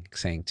saying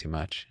too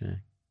much.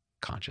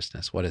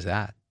 Consciousness, what is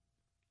that?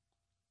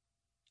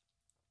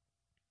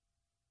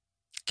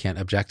 Can't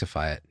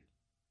objectify it.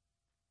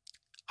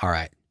 All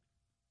right.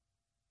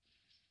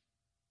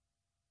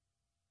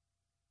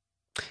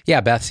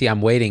 Yeah, Beth, see,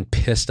 I'm waiting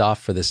pissed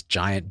off for this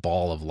giant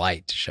ball of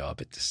light to show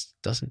up. It just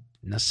doesn't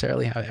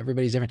necessarily have,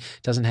 everybody's different.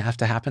 It doesn't have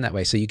to happen that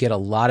way. So you get a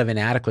lot of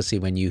inadequacy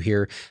when you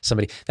hear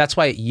somebody. That's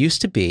why it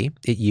used to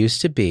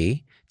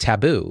be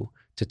taboo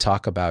to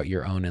talk about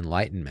your own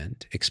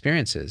enlightenment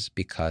experiences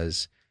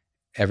because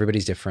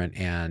everybody's different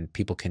and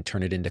people can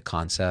turn it into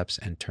concepts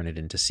and turn it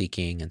into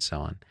seeking and so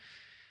on.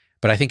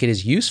 But I think it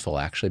is useful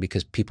actually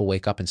because people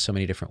wake up in so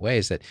many different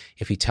ways that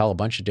if you tell a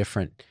bunch of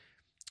different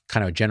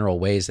kind of general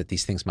ways that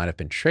these things might have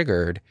been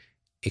triggered,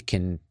 it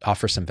can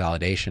offer some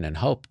validation and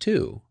hope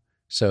too.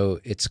 So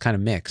it's kind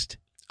of mixed.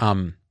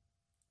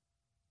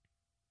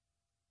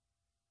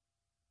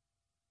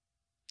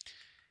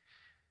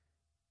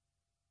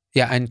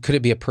 Yeah, and could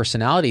it be a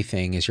personality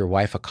thing? Is your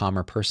wife a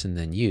calmer person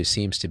than you?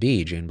 Seems to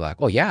be, June Black.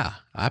 Oh, yeah,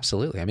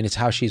 absolutely. I mean, it's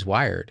how she's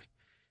wired.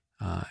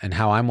 And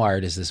how I'm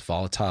wired is this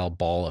volatile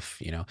ball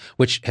of,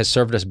 which has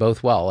served us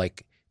both well.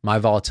 Like my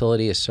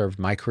volatility has served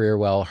my career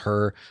well.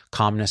 Her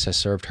calmness has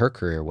served her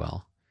career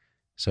well.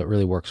 So it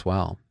really works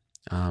well.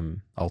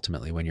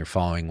 Ultimately, when you're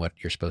following what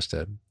you're supposed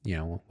to,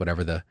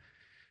 whatever the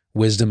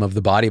wisdom of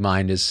the body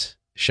mind is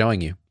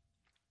showing you.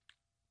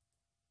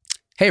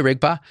 Hey,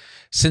 Rigpa,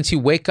 since you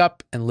wake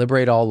up and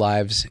liberate all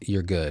lives,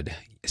 you're good.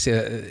 See,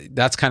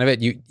 that's kind of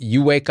it.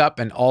 You wake up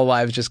and all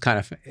lives just kind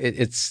of,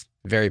 it's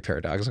very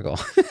paradoxical.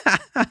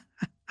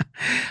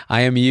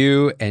 I am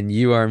you and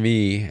you are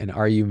me, and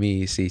are you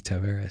me? See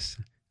Tavares.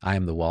 I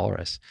am the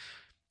walrus.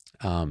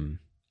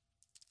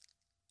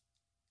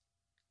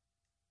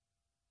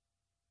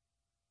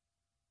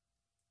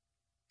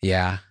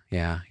 Yeah.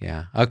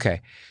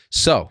 Okay.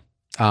 So,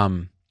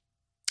 I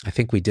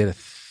think we did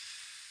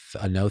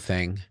a no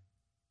thing.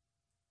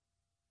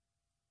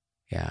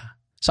 Yeah.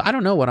 So I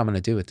don't know what I'm going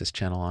to do with this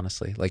channel,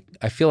 honestly. Like,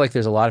 I feel like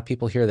there's a lot of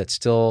people here that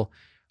still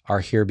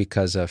are here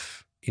because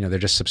of, they're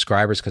just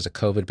subscribers because of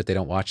COVID, but they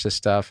don't watch this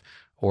stuff,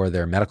 or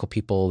they're medical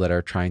people that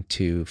are trying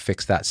to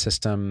fix that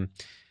system.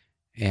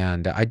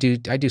 And I do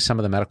some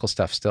of the medical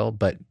stuff still,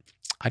 but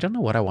I don't know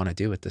what I want to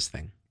do with this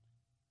thing.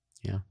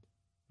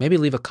 Maybe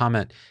leave a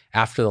comment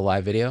after the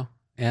live video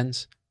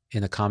ends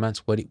in the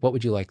comments. What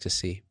would you like to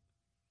see?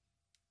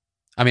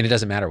 I mean, it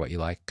doesn't matter what you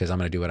like because I'm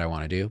going to do what I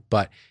want to do,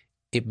 but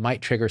it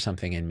might trigger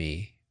something in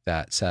me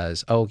that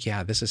says, oh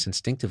yeah, this is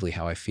instinctively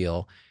how I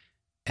feel.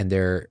 And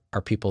there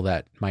are people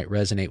that might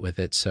resonate with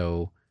it.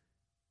 So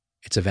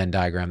it's a Venn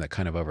diagram that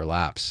kind of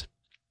overlaps.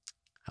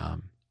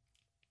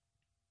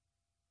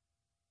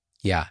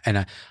 Yeah.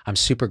 And I'm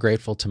super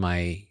grateful to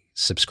my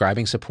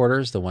subscribing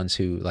supporters, the ones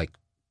who like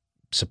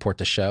support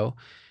the show.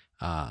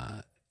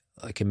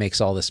 Like it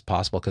makes all this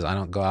possible because I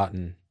don't go out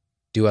and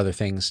do other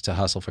things to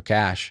hustle for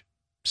cash.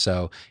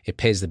 So it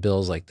pays the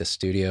bills, like the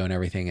studio and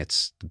everything.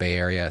 It's the Bay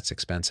Area. It's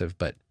expensive.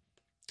 But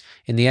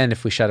in the end,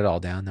 if we shut it all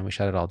down, then we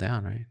shut it all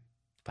down, right?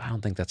 But I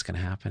don't think that's going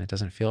to happen. It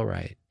doesn't feel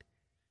right.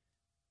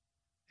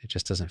 It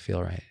just doesn't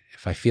feel right.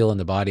 If I feel in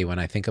the body when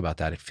I think about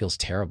that, it feels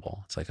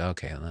terrible. It's like,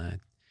 okay,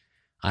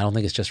 I don't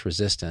think it's just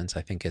resistance.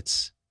 I think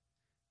it's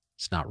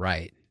not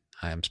right.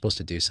 I'm supposed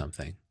to do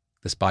something.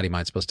 This body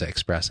mind's supposed to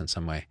express in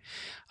some way.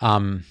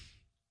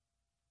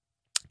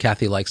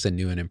 Kathy likes the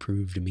new and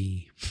improved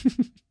me.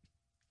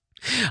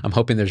 I'm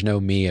hoping there's no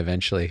me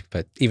eventually,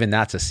 but even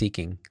that's a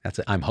seeking.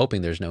 I'm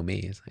hoping there's no me.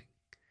 It's like,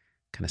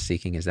 kind of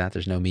seeking is that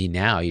there's no me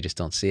now. You just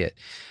don't see it.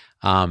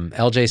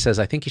 LJ says,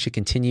 I think you should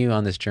continue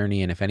on this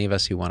journey. And if any of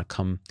us who want to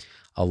come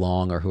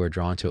along or who are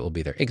drawn to it will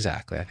be there.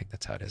 Exactly. I think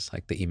that's how it is.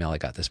 Like the email I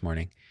got this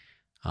morning.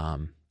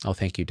 Oh,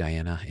 thank you,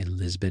 Diana in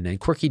Lisbon.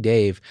 And Quirky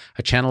Dave,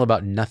 a channel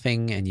about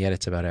nothing and yet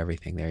it's about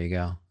everything. There you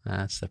go.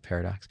 That's the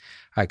paradox.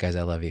 All right, guys,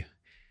 I love you.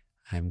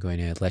 I'm going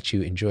to let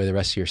you enjoy the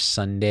rest of your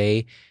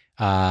Sunday.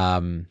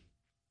 Yeah,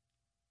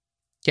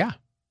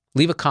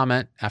 leave a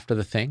comment after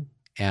the thing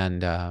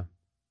and,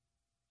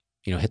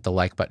 hit the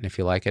like button if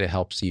you like it. It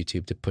helps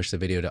YouTube to push the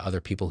video to other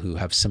people who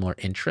have similar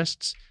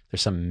interests.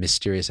 There's some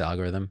mysterious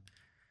algorithm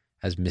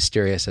as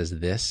mysterious as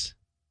this.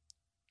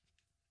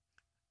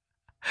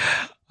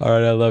 All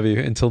right, I love you.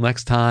 Until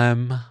next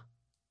time.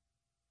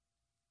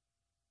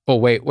 Oh,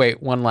 wait.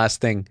 One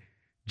last thing.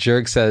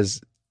 Jerg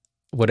says,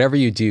 whatever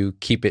you do,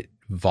 keep it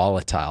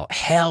volatile.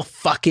 Hell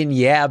fucking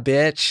yeah,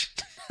 bitch.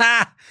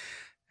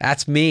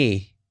 That's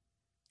me.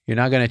 You're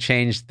not going to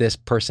change this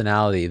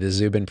personality. The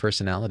Zubin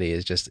personality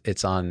is just,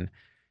 it's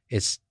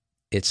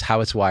how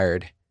it's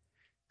wired.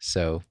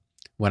 So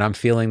when I'm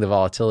feeling the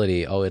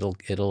volatility,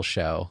 it'll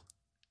show.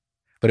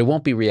 But it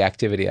won't be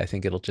reactivity. I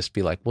think it'll just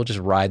be like, we'll just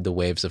ride the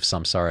waves of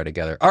samsara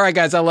together. All right,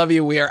 guys, I love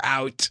you. We are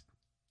out.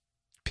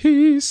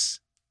 Peace.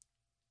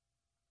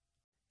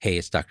 Hey,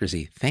 it's Dr.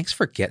 Z. Thanks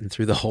for getting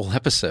through the whole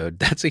episode.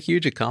 That's a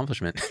huge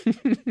accomplishment.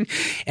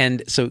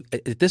 And so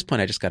at this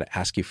point, I just got to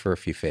ask you for a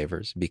few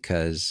favors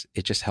because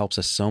it just helps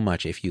us so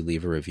much if you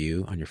leave a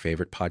review on your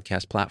favorite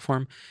podcast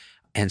platform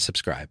and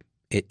subscribe.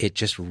 It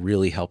just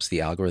really helps the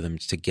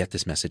algorithms to get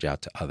this message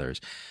out to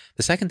others.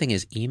 The second thing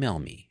is email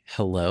me,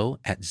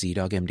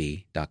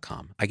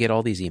 hello@zdogmd.com. I get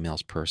all these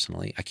emails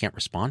personally. I can't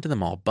respond to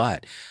them all,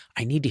 but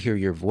I need to hear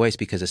your voice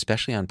because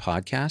especially on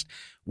podcast,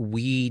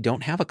 we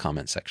don't have a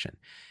comment section.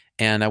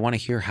 And I want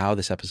to hear how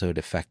this episode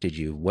affected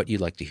you, what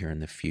you'd like to hear in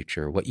the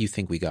future, what you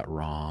think we got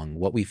wrong,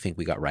 what we think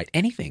we got right,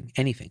 anything,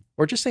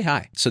 or just say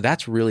hi. So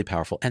that's really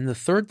powerful. And the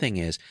third thing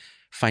is,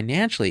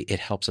 financially, it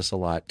helps us a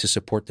lot to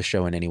support the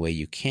show in any way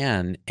you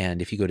can.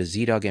 And if you go to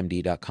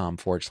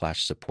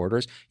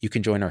zdogmd.com/supporters, you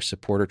can join our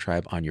supporter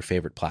tribe on your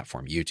favorite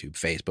platform, YouTube,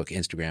 Facebook,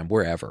 Instagram,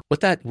 wherever. What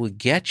that will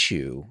get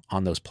you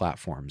on those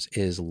platforms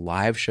is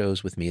live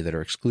shows with me that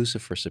are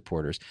exclusive for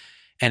supporters.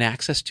 and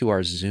access to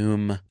our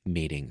Zoom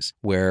meetings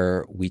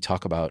where we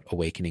talk about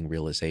awakening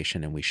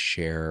realization and we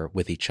share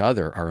with each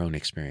other our own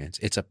experience.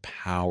 It's a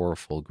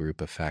powerful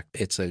group effect.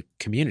 It's a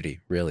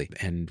community, really.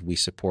 And we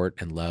support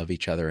and love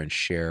each other and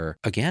share,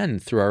 again,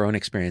 through our own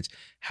experience,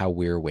 how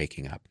we're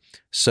waking up.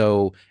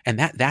 So, and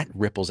that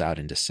ripples out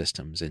into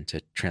systems,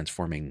 into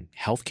transforming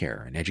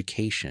healthcare and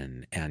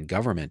education and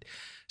government.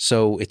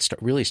 So it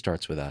really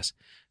starts with us.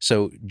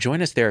 So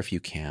join us there if you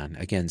can.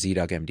 Again,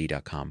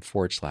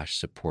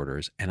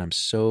 ZDoggMD.com/supporters. And I'm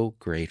so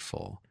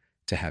grateful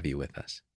to have you with us.